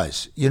Justin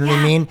was, you know what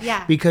I mean?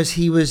 Yeah. Because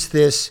he was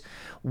this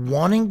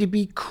wanting to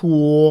be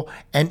cool,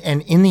 and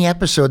in the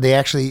episode they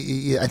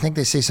actually, I think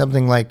they say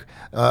something like,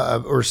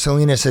 or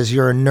Selena says,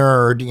 "You're a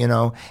nerd," you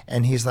know,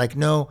 and he's like,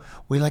 "No,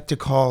 we like to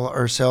call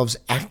ourselves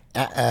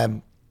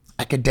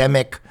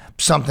academic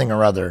something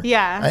or other."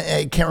 Yeah.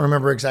 I can't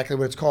remember exactly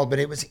what it's called, but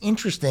it was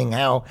interesting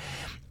how,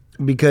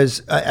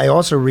 because I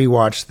also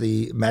rewatched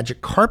the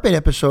Magic Carpet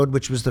episode,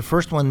 which was the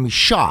first one we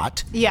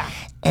shot. Yeah.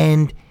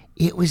 And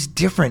it was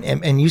different.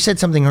 And you said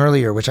something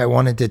earlier, which I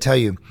wanted to tell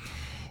you.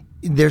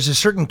 There's a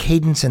certain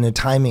cadence and a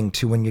timing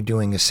to when you're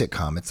doing a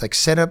sitcom. It's like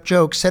set up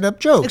joke, set up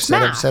joke, it's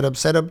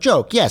set up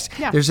joke. Yes.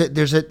 Yeah. There's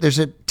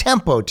a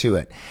tempo to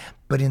it.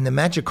 But in the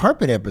Magic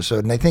Carpet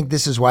episode, and I think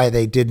this is why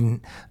they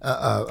didn't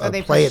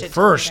play it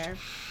first,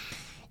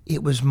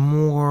 it was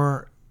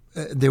more.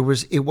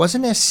 It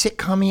wasn't as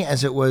sitcom-y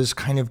as it was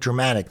kind of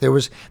dramatic. There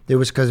was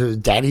because it was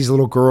Daddy's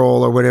Little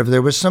Girl or whatever.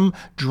 There was some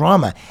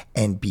drama,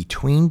 and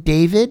between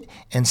David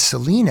and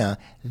Selena,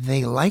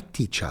 they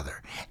liked each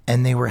other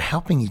and they were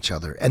helping each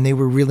other and they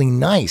were really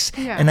nice.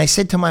 Yeah. And I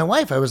said to my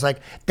wife, I was like,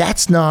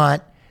 that's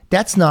not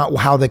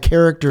how the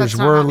characters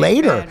were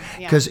later,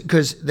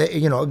 because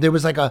there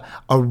was like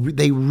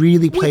they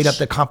really played up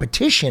the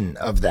competition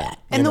of that.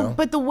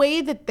 But the way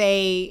that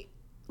they.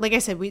 Like I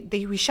said,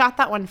 we shot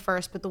that one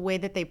first, but the way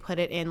that they put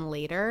it in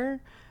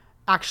later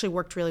actually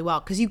worked really well,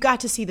 because you got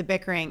to see the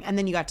bickering and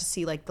then you got to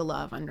see like the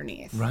love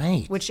underneath.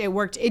 Right. Which it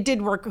worked. It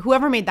did work.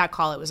 Whoever made that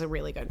call, it was a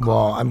really good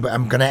call. Well, I'm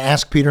going to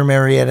ask Peter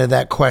Marietta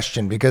that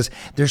question, because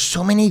there's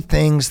so many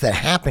things that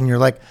happen. You're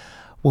like,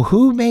 well,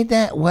 who made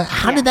that?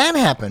 How did that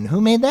happen? Who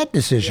made that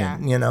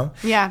decision? Yeah. You know?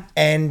 Yeah.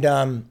 And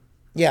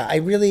I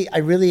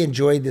really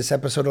enjoyed this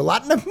episode a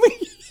lot.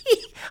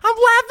 I'm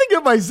laughing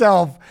at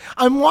myself.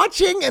 I'm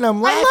watching and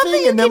I'm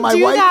laughing, and then my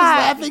wife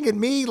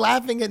is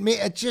laughing at me.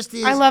 It just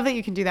is. I love that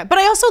you can do that, but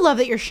I also love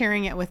that you're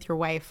sharing it with your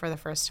wife for the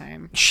first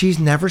time. She's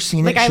never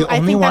seen it.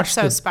 I think that's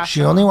so special.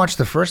 She only watched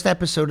the first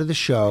episode of the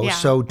show. Yeah.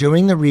 So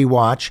during the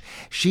rewatch,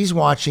 she's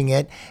watching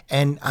it,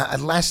 and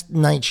last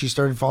night she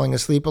started falling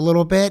asleep a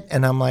little bit,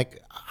 and I'm like,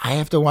 I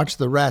have to watch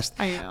the rest.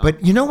 I know.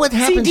 But you know what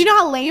happens? See, do you know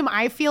how lame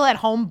I feel at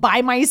home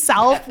by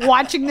myself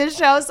watching this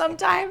show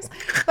sometimes?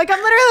 Like,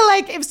 I'm literally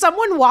like, if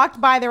someone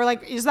walked by, they were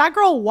like, is that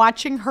girl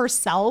watching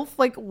herself?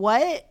 Like,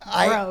 what?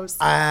 Gross.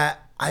 I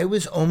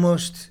was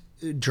almost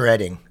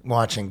dreading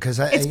watching, because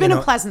it's been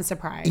a pleasant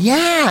surprise.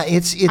 Yeah,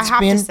 it's I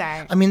have been. To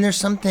say. I mean, there's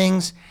some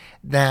things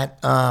that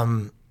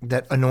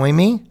annoy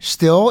me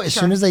still as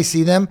soon as I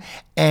see them,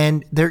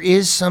 and there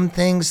is some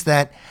things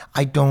that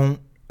I don't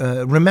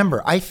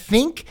remember. I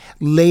think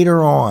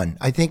later on,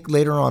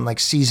 like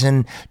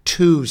season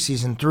 2,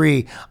 season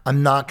 3,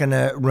 I'm not going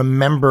to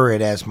remember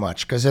it as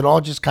much, because it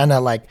all just kind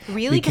of like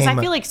really, because I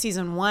feel like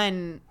season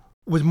 1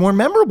 was more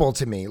memorable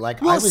to me.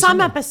 Like, well,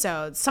 some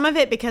episodes, some of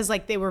it because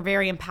like they were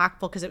very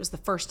impactful because it was the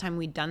first time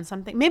we'd done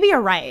something. Maybe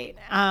you're right.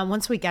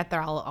 Once we get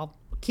there, I'll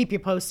keep you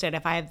posted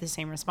if I have the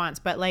same response.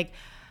 But like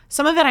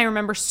some of it I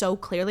remember so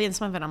clearly, and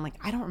some of it I'm like,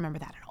 I don't remember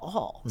that at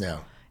all.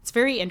 No, it's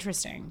very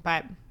interesting.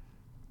 But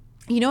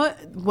you know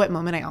what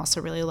moment I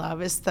also really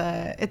love is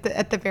at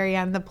the very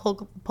end, the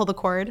pull the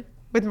cord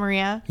with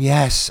Maria.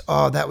 Yes.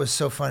 Oh, that was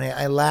so funny.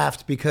 I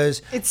laughed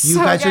because you so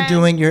guys good. are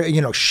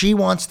doing she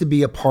wants to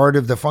be a part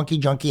of the Funky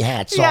Junkie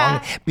Hat song,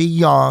 Yeah. be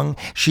young.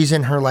 She's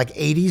in her like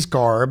 80s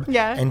garb.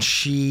 Yeah. And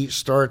she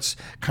starts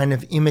kind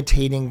of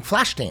imitating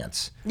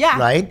Flashdance. Yeah.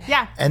 Right?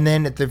 Yeah. And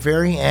then at the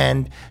very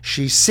end,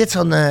 she sits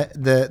on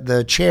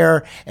the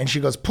chair and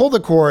she goes, pull the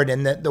cord,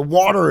 and the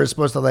water is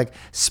supposed to like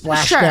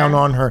splash Sure. down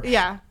on her.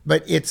 Yeah.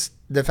 But it's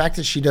the fact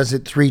that she does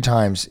it 3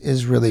 times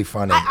is really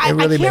funny. I It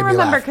really can't made me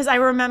remember laugh. because I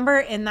remember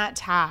in that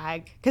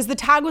tag, because the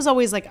tag was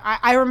always like,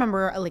 I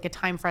remember like a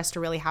time for us to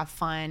really have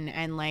fun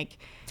and like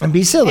And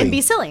be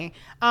silly.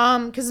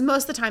 Because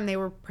most of the time they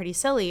were pretty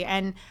silly.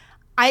 And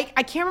I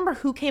can't remember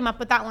who came up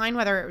with that line,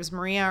 whether it was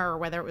Maria or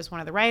whether it was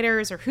one of the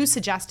writers or who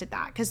suggested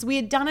that. Because we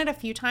had done it a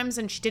few times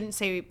and she didn't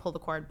say pull the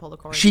cord.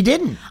 She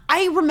didn't.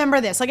 I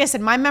remember this. Like I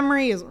said, my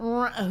memory is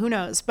who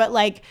knows. But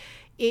like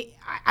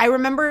I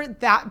remember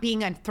that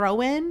being a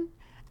throw-in.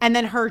 and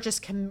then her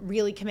just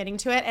really committing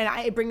to it.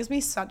 And it brings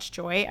me such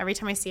joy every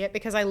time I see it,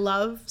 because I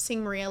love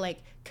seeing Maria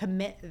like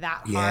commit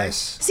that hard.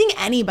 Yes. Seeing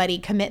anybody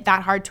commit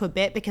that hard to a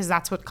bit, because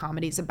that's what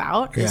comedy's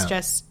about, is Yeah.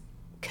 just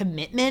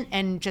commitment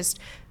and just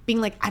being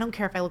like, I don't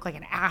care if I look like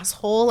an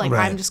asshole. Like,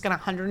 Right. I'm just going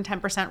to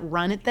 110%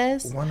 run at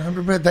this.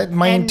 100%. That's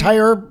my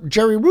entire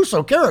Jerry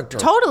Russo character.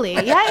 Totally.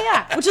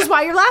 Yeah. Which is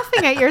why you're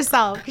laughing at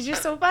yourself, because you're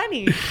so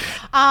funny.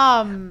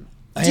 I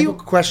have a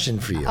question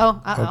for you.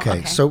 Okay.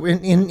 Okay. So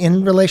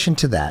in relation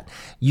to that,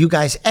 you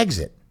guys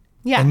exit.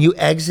 Yeah. And you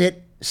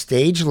exit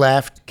stage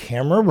left,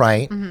 camera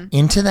right,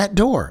 into that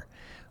door.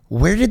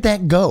 Where did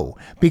that go?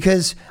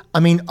 Because, I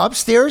mean,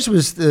 upstairs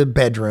was the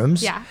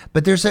bedrooms. Yeah.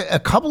 But there's a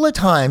couple of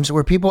times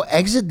where people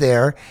exit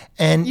there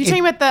and... You talking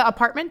about the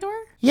apartment door?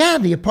 Yeah,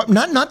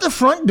 not the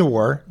front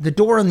door, the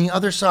door on the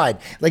other side.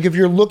 Like if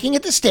you're looking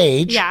at the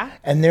stage, Yeah.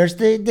 and there's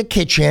the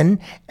kitchen,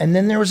 and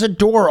then there was a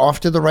door off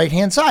to the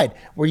right-hand side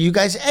where you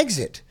guys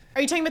exit.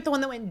 Are you talking about the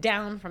one that went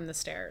down from the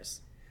stairs?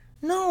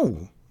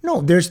 No,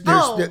 there's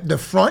Oh. the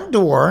front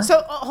door.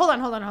 So hold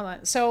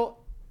on. So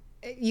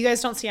you guys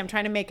don't see, I'm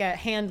trying to make a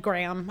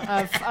handgram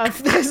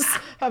of this.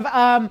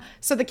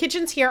 So the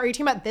kitchen's here. Are you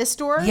talking about this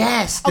door?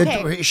 Yes,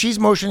 Okay. she's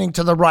motioning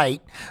to the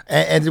right,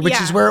 and which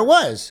Yeah. is where it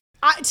was.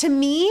 To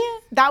me,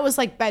 that was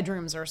like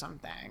bedrooms or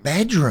something.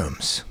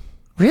 Bedrooms.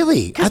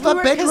 Really? I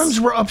thought bedrooms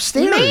were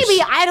upstairs.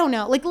 Maybe, I don't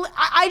know. Like,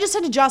 I just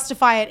had to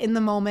justify it in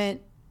the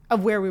moment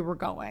of where we were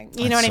going.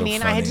 You know what That's I so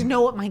mean? I had to funny.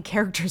 know what my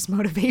character's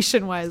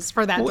motivation was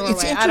for that Well, doorway.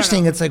 it's I don't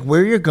interesting. know. It's like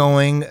where you're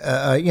going,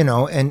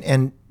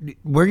 and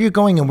where you're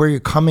going and where you're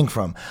coming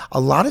from. A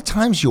lot of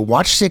times you'll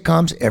watch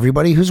sitcoms.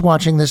 Everybody who's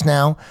watching this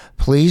now,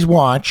 please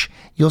watch.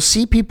 You'll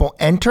see people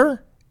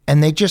enter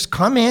and they just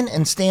come in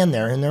and stand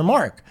there in their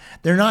mark.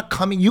 They're not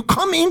coming. You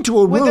come into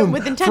a room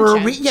with for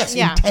intention.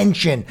 Yeah.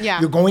 intention. Yeah.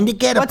 You're going to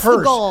get What's a the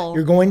purse. goal?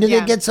 You're going to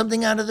Yeah. get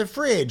something out of the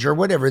fridge or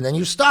whatever. Then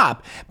you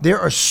stop. There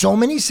are so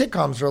many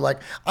sitcoms where like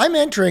I'm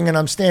entering and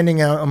I'm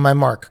standing out on my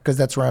mark because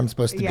that's where I'm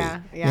supposed to Yeah,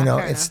 be. yeah, You know,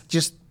 fair it's enough.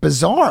 just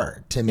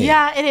bizarre to me.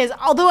 Yeah, it is.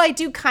 Although I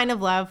do kind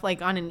of love,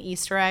 like, on an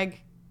Easter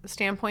egg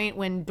standpoint,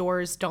 when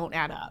doors don't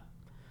add up.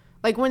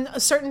 Like when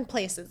certain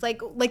places,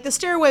 like the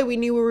stairway, we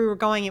knew where we were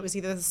going. It was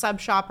either the sub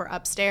shop or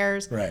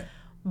upstairs. Right.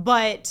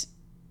 But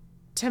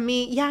to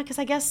me, yeah, because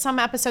I guess some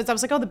episodes I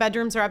was like, oh, the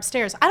bedrooms are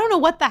upstairs. I don't know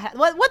what the hell.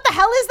 What the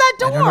hell is that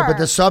door? I don't know, but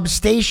the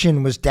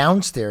substation was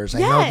downstairs. I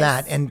know Yes.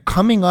 that. And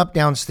coming up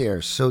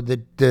downstairs, so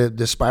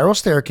the spiral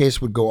staircase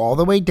would go all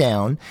the way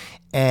down,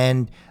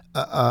 and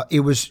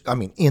it was, I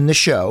mean, in the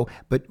show,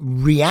 but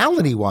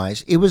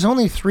reality-wise, it was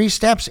only 3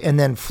 steps and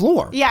then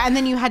floor. Yeah, and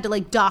then you had to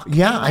like duck.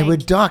 Yeah, and, I like,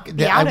 would duck.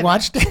 be out I of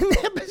watched an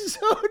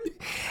episode,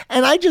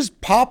 and I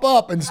just pop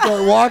up and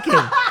start walking.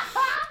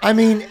 I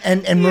mean,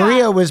 and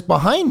Maria was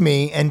behind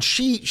me, and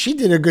she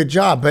did a good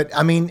job. But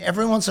I mean,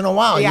 every once in a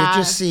while, you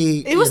just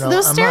see. It was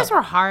those I'm stairs up.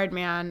 were hard,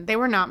 man. They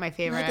were not my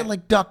favorite. I had to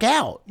like duck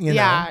out. You know?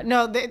 Yeah,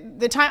 no,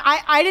 the time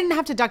I didn't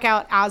have to duck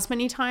out as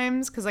many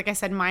times because, like I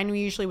said, mine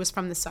usually was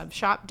from the sub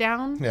shop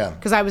down. Yeah.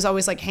 Because I was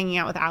always like hanging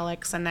out with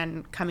Alex and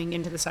then coming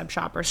into the sub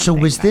shop or So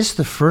something. was but- this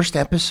the first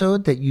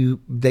episode that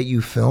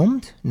you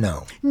filmed?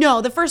 No. No,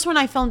 the first one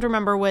I filmed,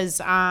 remember, was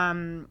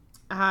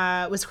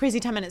Crazy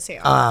 10-Minute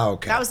Sale. Ah,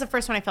 okay. That was the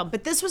first one I filmed.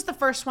 But this was the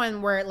first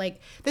one where,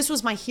 like, this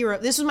was my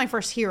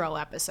first hero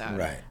episode.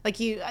 Right. Like,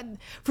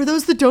 for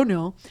those that don't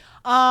know,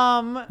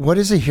 What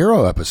is a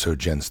hero episode,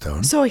 Jen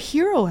Stone? so a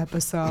hero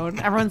episode,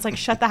 everyone's like,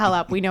 shut the hell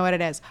up. We know what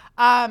it is.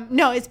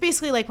 No, it's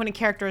basically like when a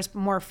character is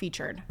more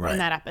featured Right. in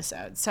that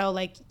episode. So,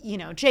 like, you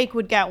know, Jake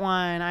would get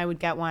one, I would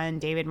get one,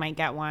 David might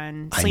get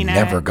one. I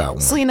never got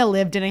one. Selena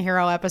lived in a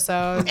hero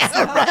episode.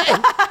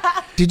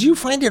 Did you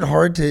find it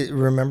hard to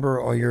remember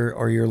all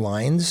your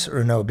lines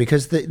or no?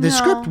 Because the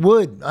script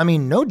would, I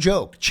mean, no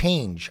joke,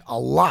 change a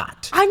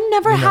lot. I've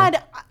never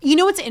had. You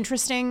know what's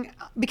interesting?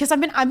 Because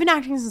I've been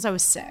acting since I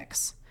was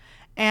 6,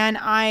 and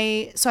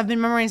I've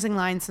been memorizing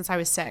lines since I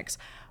was 6.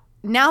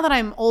 Now that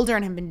I'm older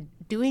and have been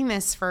doing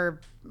this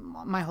for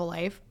my whole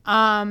life,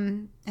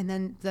 and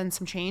then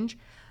some change,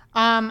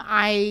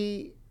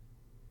 I've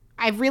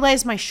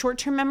realized my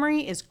short-term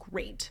memory is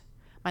great.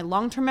 My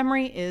long-term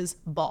memory is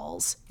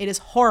balls. It is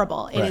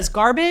horrible. It is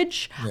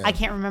garbage. I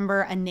can't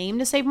remember a name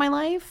to save my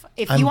life.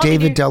 If you I'm want me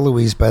David to,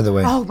 DeLuise, by the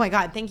way. Oh my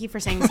God, thank you for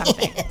saying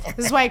something.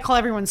 This is why I call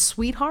everyone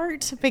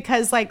sweetheart,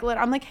 because like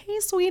I'm like, hey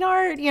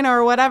sweetheart, you know,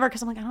 or whatever,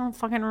 because I'm like, I don't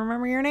fucking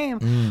remember your name,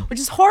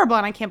 which is horrible,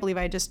 and I can't believe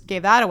I just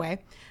gave that away.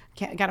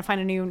 Got to find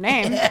a new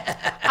name.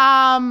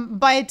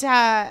 But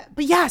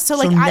yeah, so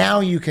like now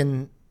you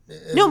can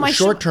no, my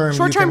short term you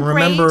short-term can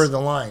remember great. the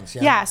lines.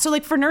 Yeah, so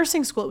like for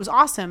nursing school, it was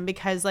awesome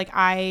because like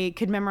I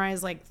could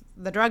memorize like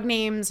the drug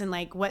names and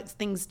like what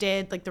things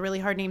did, like the really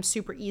hard names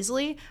super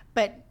easily.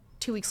 But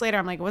 2 weeks later,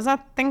 I'm like, what's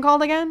that thing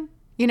called again?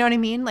 You know what I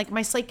mean? Like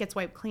my slate gets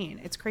wiped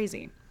clean. It's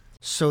crazy.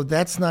 So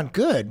that's not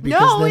good.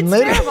 Because No, then it's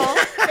later, terrible.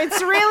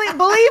 It's really,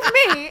 believe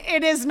me,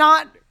 it is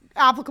not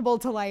applicable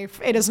to life,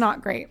 it is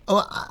not great.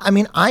 Oh, I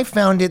mean, I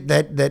found it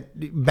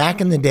that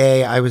back in the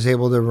day, I was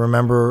able to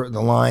remember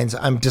the lines.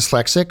 I'm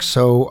dyslexic,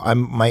 so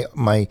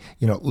my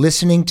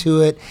listening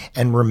to it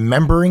and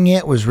remembering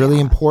it was really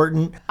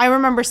important. I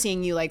remember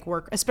seeing you like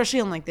work,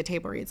 especially on like the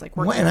table reads, like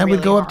working. And I would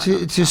really go up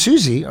hard to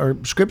Susie, our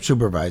script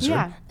supervisor.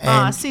 Yeah.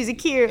 And, Susie,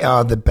 cute.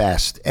 The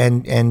best,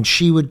 and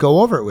she would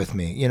go over it with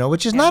me.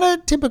 Which is not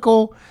a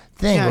typical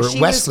thing. No, Or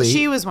Wesley,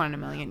 she was one in a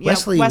million.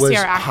 Wesley was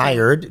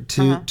hired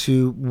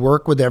to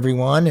work with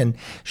everyone, and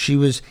she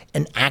was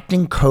an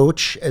acting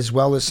coach as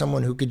well as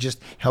someone who could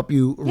just help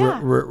you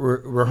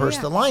rehearse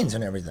the lines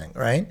and everything,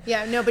 right?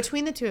 Yeah, no,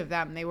 between the two of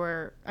them, they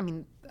were, I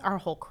mean, our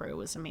whole crew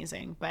was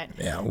amazing, but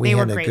we they had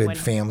were a great good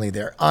family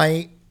there.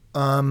 I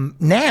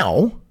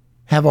now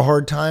have a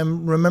hard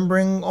time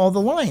remembering all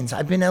the lines.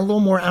 I've been a little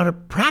more out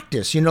of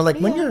practice. When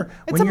you're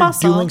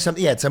doing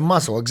something, it's a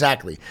muscle,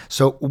 exactly.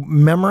 So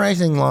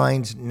memorizing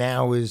lines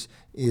now is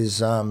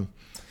a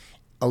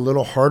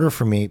little harder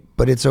for me,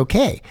 but it's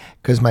okay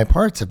because my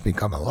parts have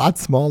become a lot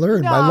smaller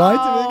and my lines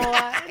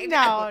have become,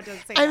 no, don't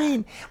say that. I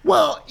mean,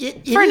 well,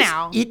 it for is,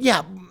 now.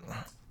 Yeah.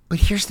 But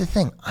here's the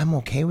thing. I'm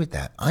okay with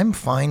that. I'm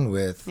fine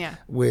with,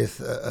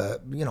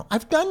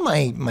 I've done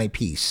my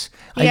piece.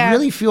 Yeah. I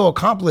really feel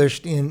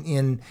accomplished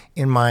in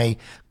my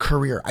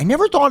career. I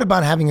never thought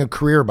about having a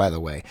career, by the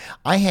way.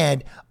 I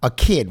had a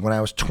kid when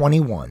I was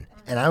 21.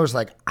 And I was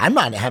like, I'm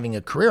not having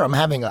a career.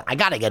 I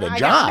got to get a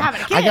job.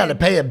 I got to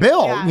pay a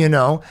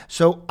bill,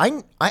 So I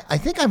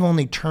think I've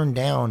only turned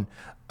down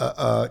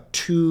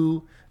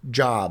 2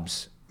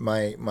 jobs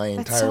my entire life.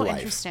 That's so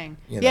interesting.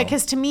 Yeah,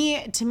 because to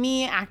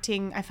me,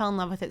 acting, I fell in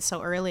love with it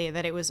so early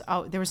that it was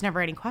there was never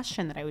any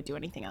question that I would do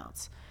anything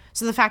else.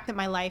 So the fact that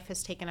my life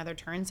has taken other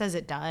turns as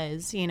it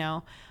does,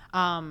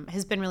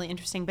 has been really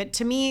interesting. But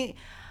to me,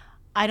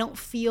 I don't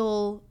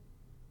feel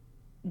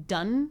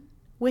done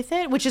with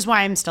it, which is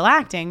why I'm still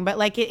acting. But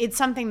like it's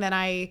something that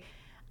I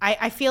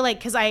feel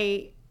like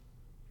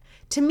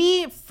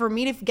for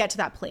me to get to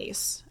that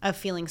place of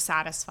feeling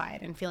satisfied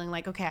and feeling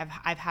like, okay,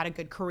 I've had a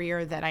good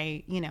career that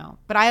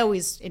but I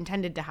always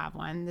intended to have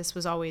one. This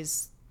was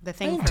always the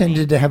thing. I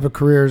intended to have a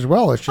career as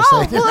well. It's just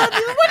what the hell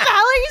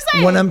are you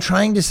saying? What I'm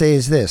trying to say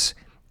is this: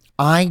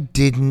 I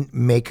didn't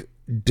make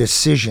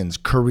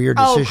career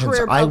decisions.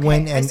 I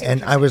went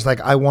and I was like,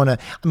 I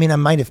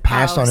might have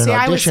passed on an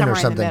audition or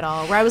something. In the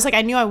middle, where I was like,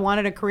 I knew I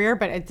wanted a career,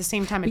 but at the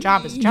same time, a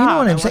job is a job. You know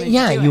what I'm saying?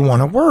 Yeah, you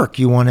want to work.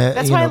 You want to.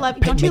 That's why I love.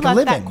 Don't you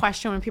love that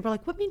question when people are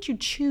like, "What made you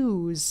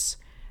choose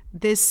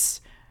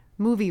this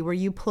movie where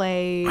you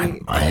play?"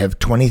 I have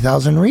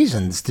 20,000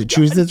 reasons to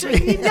choose this.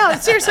 No,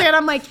 seriously, and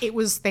I'm like,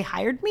 they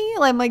hired me.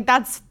 I'm like,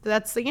 that's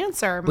the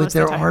answer. But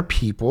there are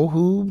people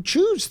who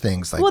choose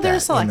things like that. Well,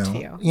 there's a select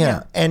few.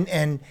 Yeah,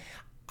 and.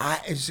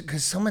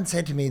 Because someone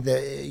said to me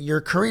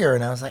your career,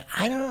 and I was like,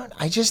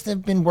 I just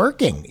have been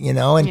working,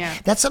 and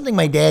that's something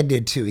my dad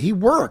did too. He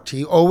worked.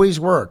 He always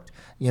worked,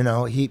 and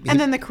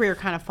then the career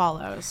kind of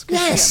follows.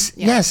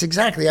 Yes,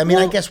 exactly. I mean,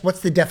 I guess what's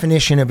the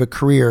definition of a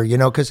career,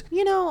 because.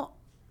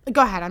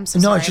 Go ahead. I'm so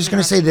sorry. No, I was just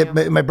going to say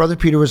that my brother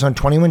Peter was on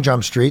 21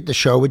 Jump Street, the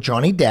show with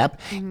Johnny Depp,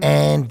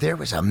 and there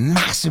was a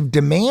massive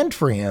demand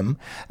for him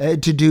to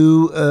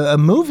do a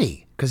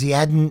movie. Because he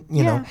hadn't,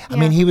 I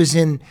mean, he was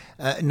in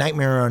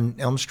Nightmare on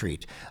Elm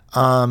Street,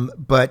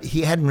 but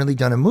he hadn't really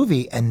done a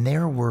movie, and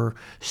there were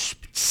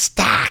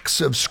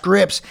stacks of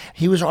scripts.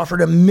 He was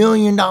offered $1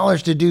 million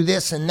to do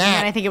this and that.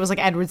 And I think it was like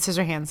Edward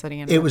Scissorhands that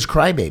he ended. It was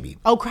Crybaby.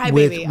 Oh,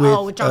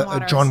 Crybaby. With John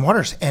Waters. John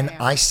Waters. And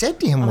I said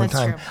to him one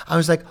time, I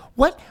was like,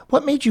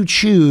 what made you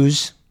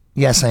choose?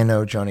 Yes, I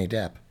know Johnny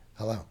Depp.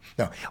 Hello.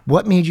 No.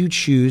 What made you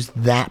choose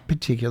that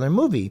particular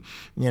movie,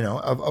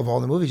 of all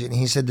the movies? And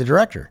he said, the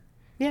director.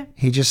 Yeah.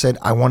 He just said,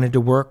 I wanted to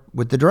work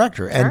with the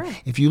director. Sure. And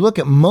if you look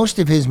at most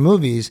of his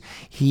movies,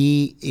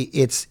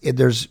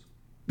 there's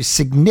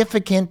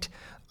significant,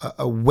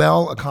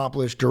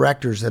 well-accomplished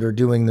directors that are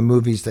doing the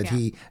movies that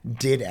he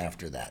did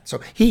after that. So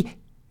he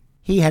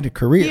had a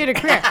career. He had a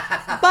career.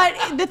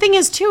 But the thing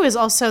is, too, is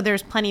also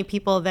there's plenty of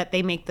people that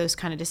they make those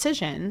kind of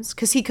decisions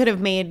because he could have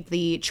made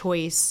the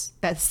choice,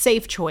 that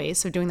safe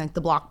choice of doing like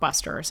the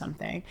Blockbuster or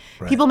something.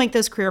 Right. People make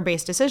those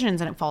career-based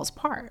decisions and it falls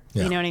apart.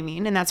 Yeah. You know what I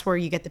mean? And that's where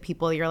you get the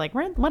people you're like,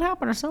 what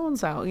happened to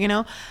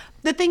so-and-so?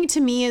 The thing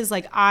to me is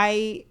like,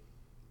 I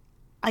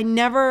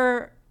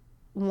never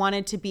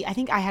wanted to be, I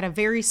think I had a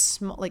very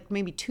small, like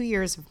maybe 2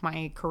 years of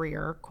my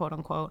career, quote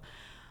unquote,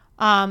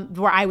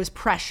 where I was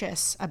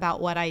precious about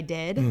what I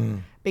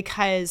did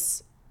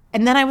because,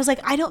 and then I was like,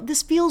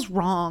 this feels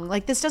wrong.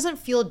 Like, this doesn't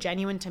feel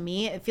genuine to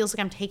me. It feels like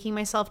I'm taking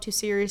myself too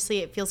seriously.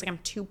 It feels like I'm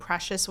too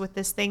precious with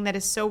this thing that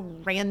is so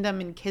random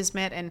and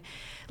kismet. And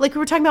like we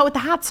were talking about with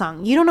the hat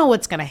song, you don't know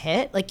what's going to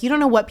hit. Like, you don't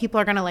know what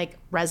people are going to like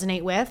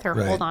resonate with or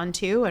hold on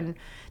to. And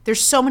there's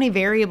so many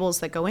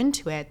variables that go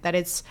into it that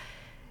it's,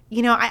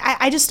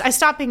 I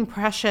stopped being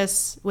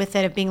precious with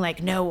it of being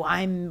like, no,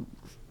 I'm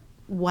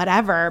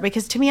whatever,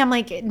 because to me I'm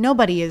like,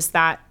 nobody is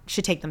that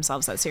should take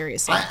themselves that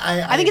seriously.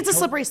 I think it's a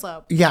slippery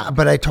slope. Yeah,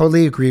 but I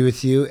totally agree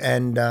with you.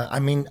 And I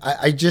mean,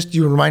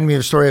 you remind me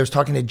of a story. I was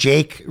talking to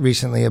Jake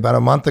recently about a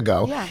month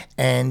ago. Yeah.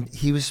 And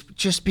he was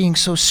just being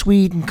so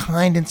sweet and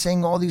kind and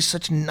saying all these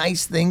such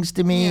nice things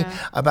to me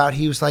about,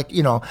 he was like,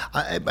 you know,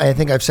 I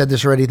think I've said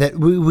this already, that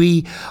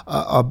we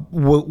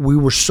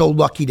were so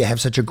lucky to have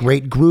such a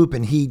great group,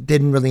 and he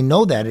didn't really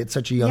know that at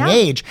such a young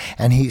age.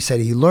 And he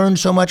said he learned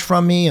so much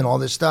from me and all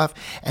this stuff.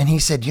 And he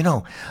said, you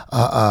know,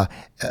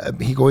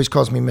 he always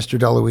calls me Mr.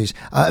 DeLuise.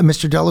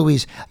 Mr.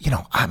 DeLuise, you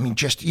know,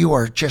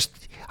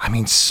 I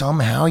mean,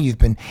 somehow you've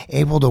been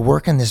able to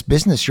work in this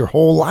business your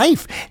whole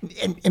life.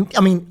 And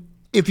I mean,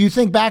 if you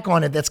think back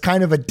on it, that's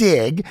kind of a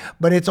dig,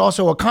 but it's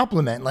also a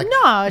compliment. Like,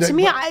 no, to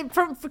me,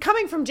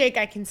 coming from Jake,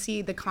 I can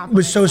see the compliment. It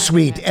was so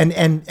sweet.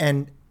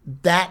 And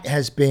that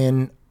has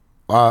been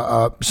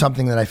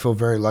something that I feel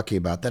very lucky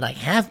about, that I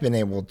have been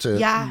able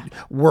to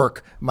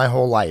work my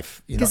whole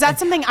life. Because that's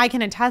something I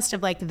can attest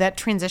of, like that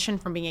transition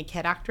from being a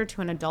kid actor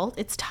to an adult.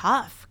 It's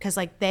tough because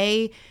like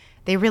they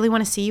really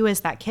want to see you as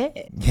that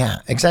kid. Yeah,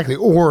 exactly.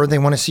 Or they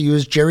want to see you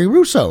as Jerry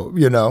Russo,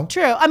 you know?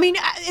 True. I mean,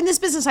 in this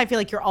business, I feel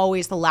like you're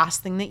always the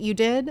last thing that you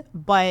did.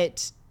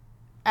 But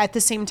at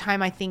the same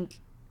time, I think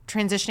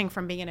transitioning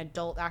from being an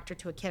adult actor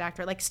to a kid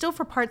actor, like still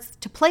for parts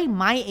to play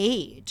my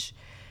age,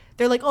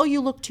 they're like, oh,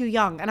 you look too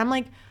young. And I'm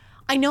like,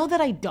 I know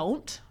that I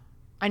don't.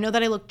 I know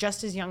that I look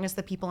just as young as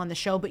the people on the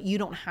show, but you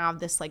don't have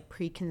this like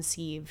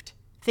preconceived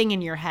thing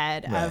in your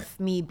head of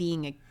me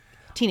being a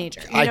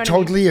teenager. You know I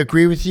totally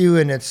agree with you,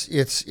 and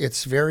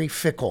it's very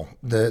fickle,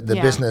 the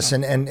business.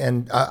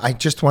 And I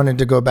just wanted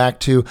to go back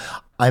to,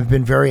 I've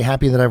been very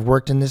happy that I've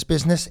worked in this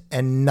business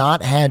and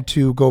not had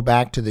to go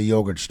back to the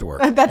yogurt store.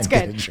 That's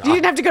good. You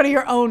didn't have to go to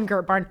your own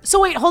Gert Barn. So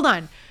wait, hold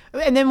on.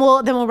 And then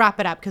we'll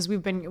wrap it up, because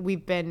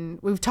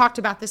we've talked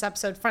about this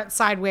episode front,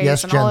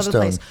 sideways, and all over the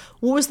place.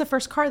 What was the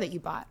first car that you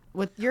bought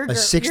with your a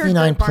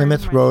 '69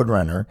 Plymouth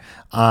Roadrunner?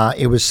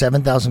 It was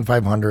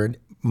 $7,500.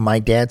 My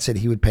dad said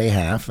he would pay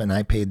half, and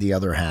I paid the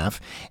other half.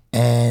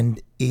 And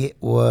it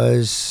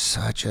was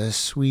such a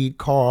sweet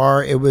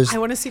car. It was. I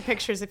want to see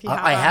pictures if you have.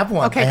 I have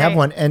one. Okay, I have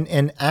one.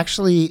 And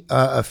actually,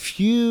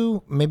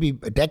 maybe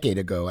a decade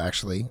ago,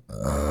 actually,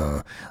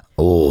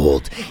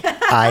 old.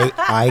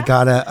 I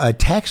got a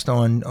text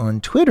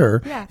on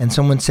Twitter, and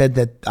someone said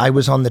that I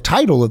was on the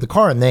title of the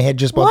car, and they had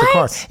just bought the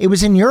car. It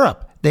was in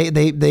Europe.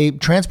 They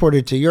transported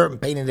it to Europe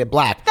and painted it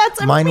black.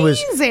 That's Mine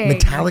amazing. was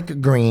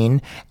metallic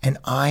green, and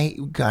I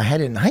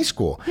had it in high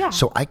school,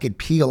 so I could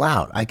peel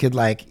out. I could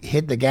like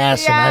hit the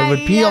gas and I would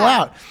peel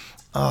out.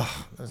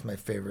 Oh, that was my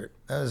favorite.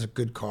 That was a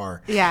good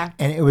car. Yeah.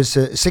 And it was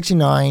a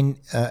 69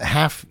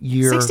 half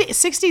year.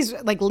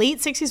 60s, like late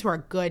 60s were a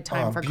good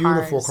time for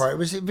beautiful cars. car. It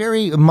was a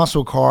very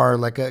muscle car,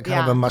 like a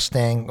kind of a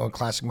Mustang, or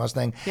classic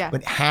Mustang. Yeah.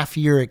 But half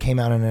year it came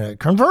out in a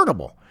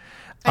convertible.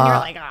 And you're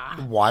like,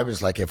 Well, I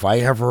was like, if I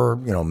ever,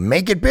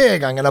 make it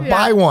big, I'm going to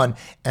buy one.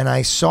 And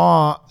I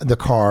saw the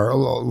car a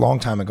long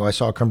time ago. I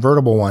saw a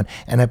convertible one,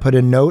 and I put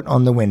a note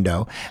on the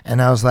window,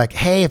 and I was like,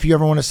 hey, if you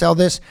ever want to sell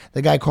this,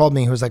 the guy called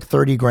me. He was like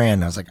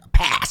 $30,000. I was like,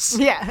 pass.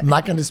 Yeah. I'm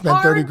not going to spend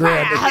 $30,000.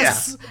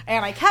 Pass. Yeah.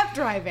 And I kept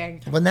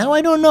driving. But now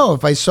I don't know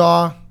if I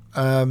saw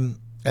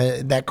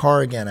that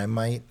car again. I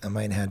might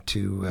have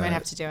to. Might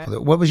have to do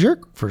it. What was your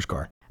first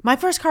car? My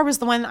first car was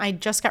the one I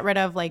just got rid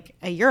of like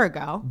a year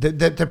ago. The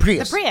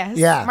Prius. The Prius.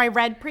 Yeah. My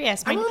red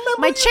Prius. I remember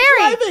my you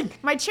cherry. driving.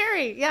 My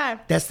cherry. Yeah.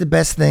 That's the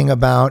best thing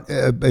about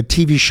a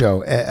TV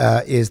show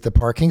is the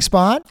parking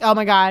spot. Oh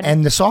my God.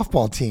 And the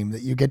softball team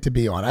that you get to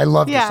be on. I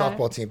love the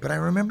softball team, but I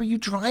remember you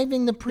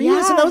driving the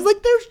Prius, and I was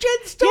like, "There's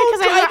Jen Stone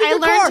driving I the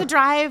learned car." to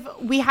drive.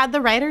 We had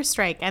the writer's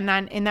strike, and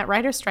then in that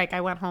writer's strike,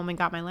 I went home and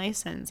got my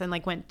license, and I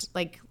went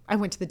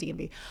to the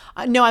DMV.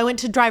 No, I went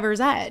to driver's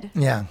ed.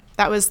 Yeah.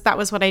 That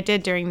was what I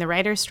did during the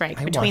writer's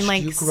strike between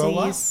like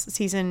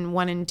season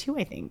 1 and 2,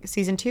 I think.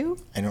 Season 2?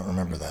 I don't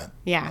remember that.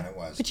 Yeah. When it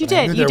was. But you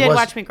did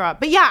watch me grow up.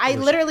 But yeah, I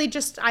literally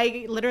just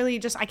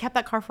I kept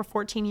that car for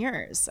 14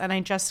 years, and I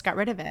just got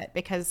rid of it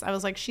because I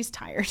was like, she's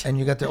tired. And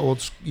you got the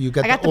old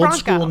Bronco.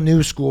 school,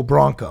 new school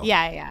Bronco.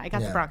 Yeah, I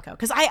got the Bronco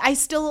because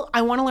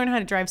I want to learn how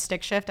to drive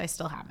stick shift. I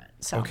still haven't.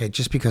 So. Okay,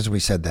 just because we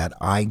said that,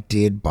 I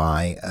did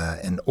buy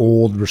an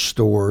old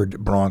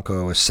restored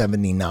Bronco, a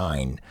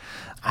 79.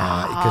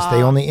 Because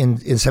they only in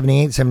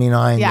 78,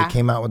 79, they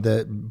came out with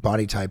the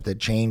body type that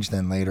changed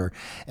then later,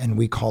 and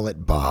we call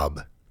it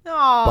Bob.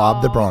 Aww,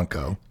 Bob the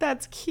Bronco.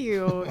 That's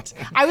cute.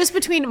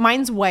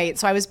 Mine's white,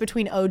 so I was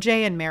between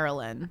OJ and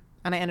Marilyn.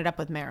 And I ended up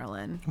with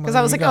Marilyn because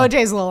I was like,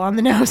 OJ's a little on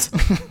the nose.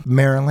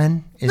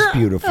 Marilyn is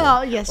beautiful.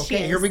 Oh, yes, she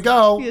is. Okay, here we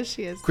go. Yes,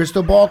 she is.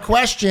 Crystal ball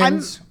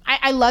questions.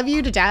 I love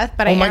you to death,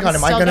 but I am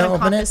still going to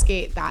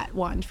confiscate that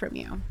wand from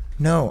you.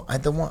 No,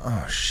 the one.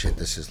 Oh shit,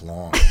 this is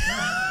long.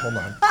 Hold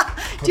on.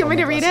 Do you want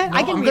me to read it? No,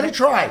 I can. I'm going to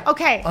try.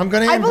 Okay. I'm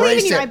going to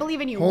embrace it. I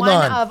believe in you. Hold one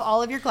on. of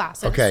all of your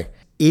glasses. Okay.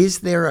 Is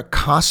there a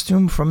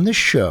costume from the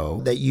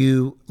show that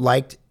you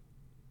liked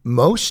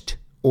most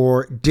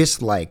or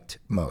disliked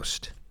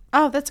most?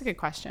 Oh, that's a good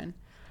question.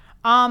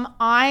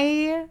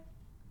 I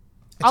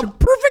It's a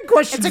perfect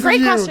question. It's a for great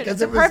you, question. 'cause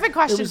It's a perfect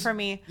question for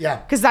me. Yeah.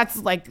 Because that's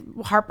like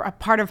a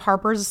part of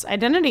Harper's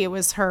identity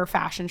was her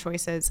fashion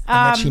choices.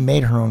 And that she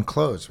made her own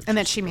clothes. And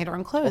that she made her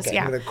own clothes. Okay,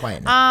 yeah. I'm gonna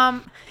quiet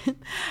now.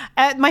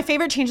 My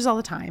favorite changes all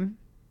the time.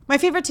 My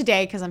favorite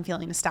today, because I'm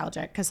feeling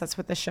nostalgic, because that's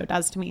what this show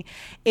does to me,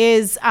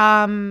 is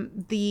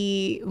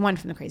the one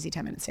from the Crazy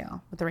 10-Minute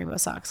Sale with the rainbow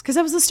socks. Because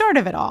that was the start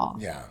of it all.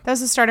 Yeah. That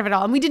was the start of it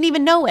all. And we didn't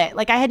even know it.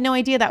 Like, I had no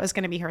idea that was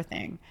going to be her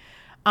thing.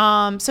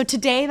 So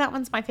today, that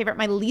one's my favorite.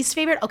 My least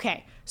favorite?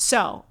 Okay,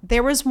 so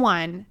there was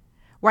one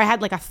where I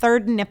had like a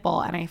third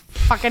nipple and I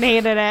fucking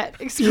hated it.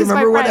 Excuse You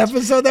remember my what French.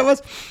 episode that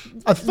was?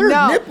 A third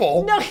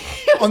nipple No.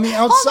 on the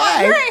Hold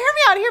outside.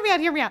 on.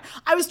 Hear me out.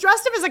 I was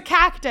dressed up as a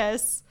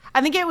cactus. I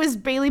think it was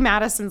Bailey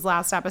Madison's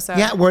last episode.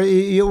 Yeah, where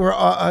you were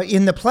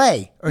in the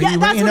play, or Yeah, you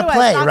were that's in what a it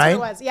play, was. That's right?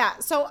 what it was. Yeah.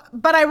 So,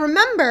 but I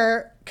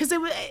remember because it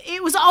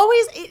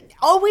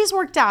always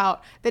worked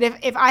out that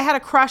if I had a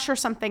crush or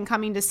something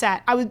coming to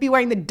set, I would be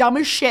wearing the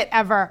dumbest shit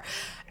ever.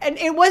 And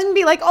it wouldn't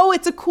be like, oh,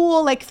 it's a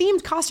cool like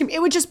themed costume.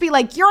 It would just be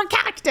like, you're a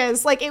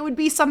cactus. Like it would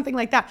be something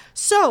like that.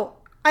 So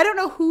I don't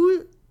know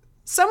who,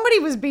 somebody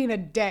was being a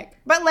dick,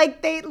 but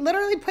like they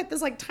literally put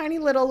this like tiny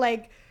little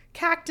like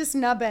cactus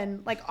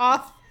nubbin like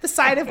off the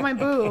side of my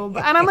boob.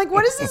 And I'm like,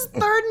 what is this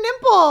third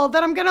nipple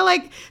that I'm gonna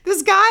like,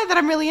 this guy that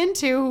I'm really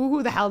into,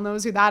 who the hell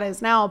knows who that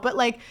is now, but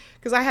like,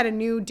 because I had a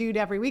new dude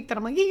every week that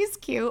I'm like, he's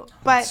cute.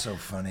 But That's so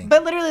funny.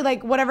 But literally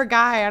like whatever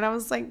guy, and I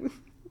was like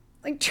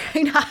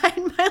trying to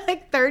hide my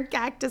like third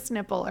cactus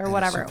nipple or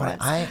whatever it was.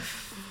 I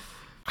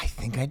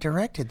think I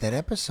directed that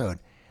episode.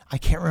 I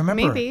can't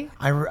remember. Maybe.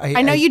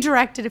 I know you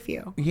directed a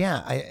few.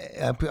 Yeah,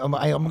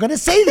 I'm going to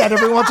say that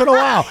every once in a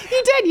while.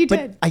 You But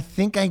did. I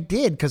think I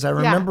did because I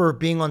remember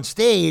being on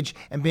stage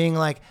and being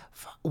like,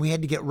 we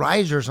had to get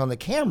risers on the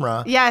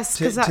camera. Yes,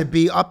 to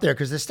be up there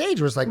because the stage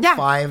was like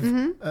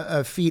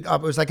 5 feet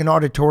up. It was like an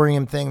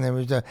auditorium thing. There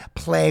was a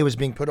play was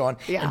being put on.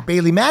 Yeah. And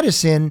Bailey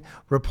Madison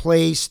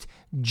replaced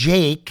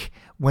Jake.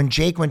 When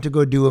Jake went to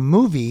go do a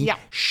movie,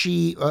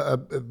 she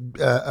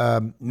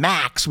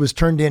Max was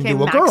turned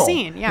into a girl.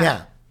 Maxine,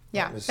 yeah.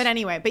 But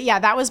anyway,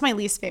 that was my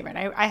least favorite.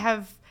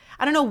 I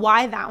don't know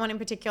why that one in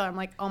particular. I'm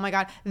like, oh my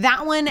God,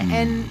 that one.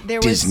 And there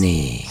was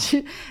Disney.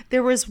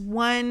 There was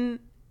one,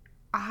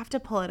 I have to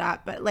pull it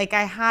up, but like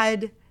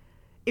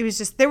it was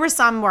just, there were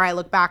some where I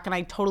look back and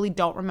I totally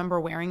don't remember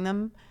wearing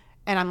them.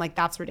 And I'm like,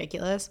 that's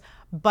ridiculous.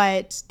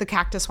 But the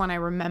cactus one I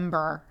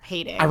remember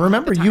hating. I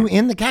remember you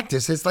in the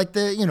cactus. It's like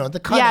the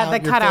cutout. Yeah,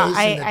 the your cutout. face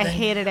and the I thing.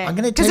 hated it. I'm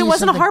going to tell because you it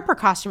wasn't something. a Harper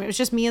costume. It was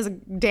just me as a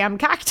damn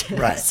cactus.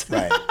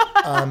 Right.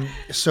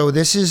 So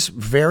this is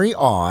very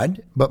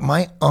odd, but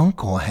my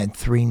uncle had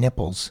 3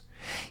 nipples.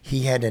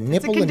 He had a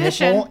nipple,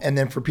 and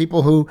then for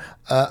people who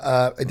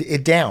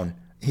down.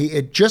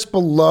 He just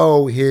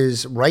below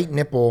his right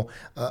nipple,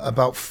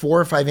 about 4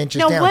 or 5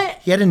 inches down.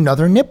 He had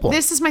another nipple.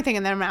 This is my thing,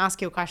 and then I'm gonna ask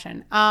you a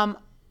question.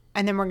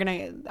 And then I'm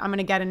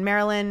gonna get in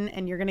Maryland,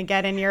 and you're gonna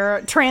get in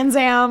your Trans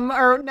Am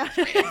or no.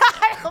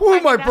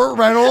 my Burt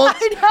Reynolds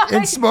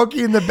and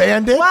Smokey and the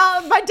Bandit.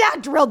 Well, my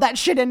dad drilled that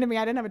shit into me.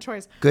 I didn't have a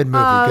choice. Good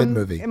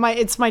movie.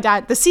 It's my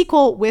dad. The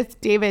sequel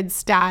with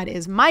David's dad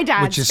is my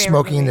dad's which is favorite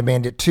Smokey movie. and the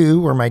Bandit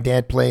 2, where my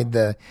dad played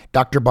the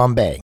Dr.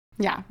 Bombay.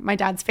 Yeah, my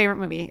dad's favorite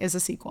movie is a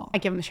sequel. I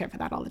give him the shit for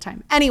that all the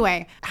time.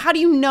 Anyway, how do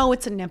you know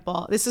it's a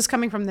nipple? This is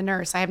coming from the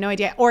nurse. I have no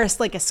idea. Or it's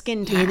like a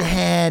skin tag.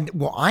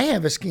 I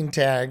have a skin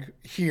tag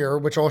here,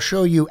 which I'll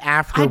show you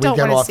after I we don't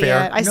get wanna off see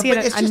air. it. I see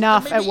it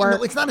enough at work.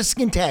 No, it's not a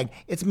skin tag.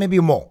 It's maybe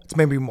a mole.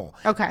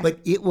 Okay. But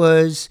it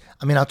was,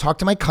 I'll talk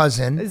to my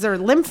cousin. Is there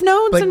lymph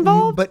nodes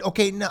involved? But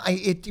okay, no,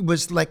 it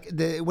was like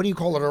what do you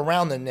call it,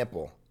 around the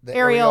nipple? The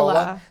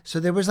areola. So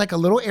there was like a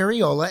little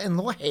areola and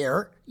little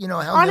hair. You know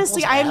how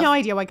Honestly, nipples I have no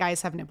idea why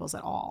guys have nipples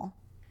at all.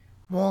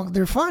 Well,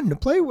 they're fun to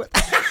play with.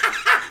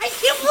 I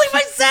can't believe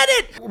I said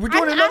it. We're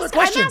doing another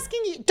question. I'm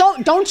asking you.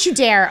 Don't you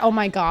dare. Oh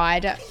my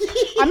God.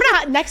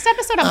 Next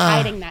episode, I'm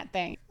hiding that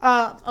thing.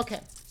 Okay.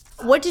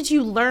 What did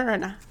you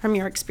learn from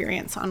your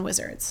experience on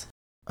Wizards?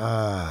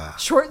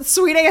 Short,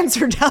 sweet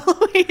answer,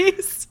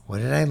 Deloise. What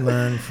did I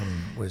learn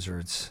from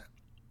Wizards?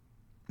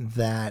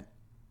 That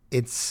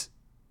it's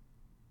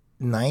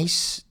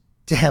nice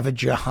to have a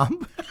job.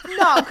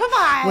 No, come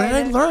on. What did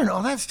I learn?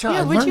 Oh, that's tough. I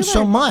learned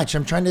so much.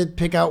 I'm trying to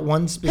pick out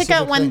one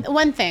specific thing.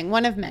 one thing,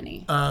 one of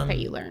many that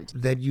you learned.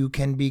 That you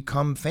can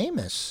become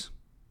famous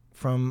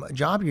from a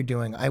job you're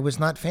doing. I was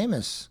not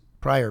famous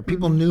prior.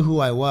 People knew who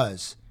I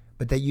was,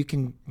 but that you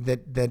can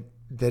that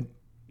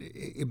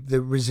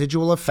the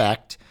residual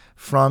effect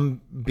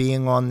from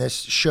being on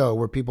this show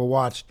where people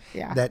watched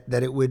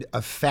that it would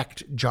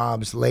affect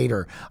jobs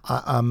later.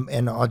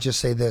 And I'll just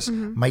say this.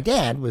 My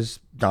dad was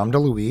Dom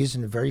DeLuise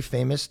and a very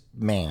famous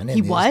man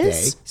in his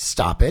day.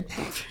 Stop it.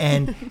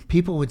 And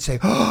people would say,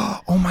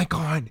 oh my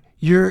God,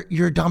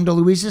 you're Dom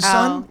DeLuise's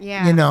son?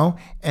 Yeah.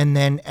 And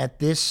then at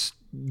this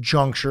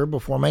juncture,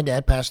 before my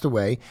dad passed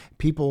away,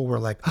 people were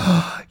like,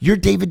 oh, "You're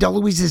David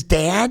DeLuise's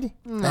dad?"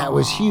 Aww. That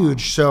was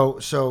huge. So.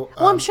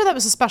 Well, I'm sure that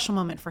was a special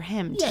moment for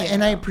him too. Yeah,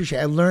 and I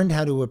learned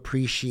how to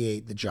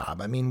appreciate the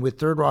job. I mean, with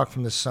Third Rock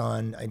from the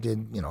Sun, I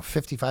did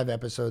 55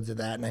 episodes of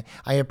that, and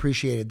I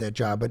appreciated that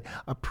job. But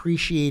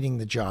appreciating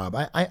the job,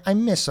 I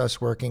miss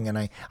us working, and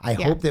I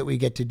hope that we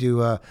get to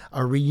do a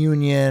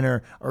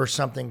reunion or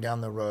something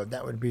down the road.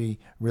 That would be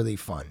really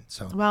fun.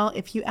 So. Well,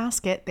 if you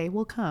ask it, they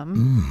will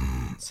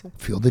come.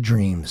 Field of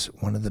Dreams,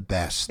 one of the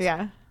best.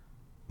 Yeah.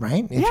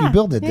 Right? If you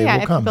build it, they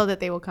will come. If you build it,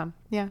 they will come.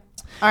 Yeah.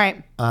 All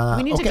right.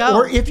 We need to go.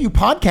 Or if you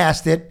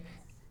podcast it,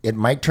 it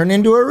might turn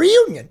into a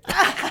reunion.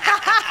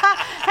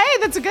 Hey,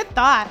 that's a good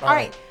thought. All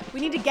right. We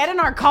need to get in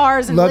our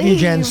cars and Love leave. you,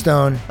 Jen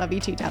Stone. Love you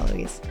too,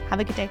 DeLuise. Have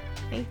a good day.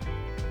 Bye.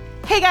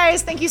 Hey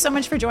guys, thank you so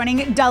much for joining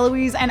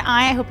DeLuise and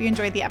I hope you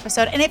enjoyed the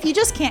episode. And if you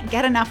just can't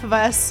get enough of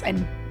us,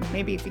 and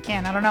maybe if you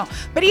can, I don't know.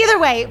 But either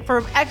way,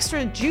 for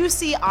extra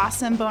juicy,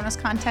 awesome bonus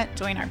content,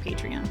 join our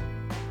Patreon.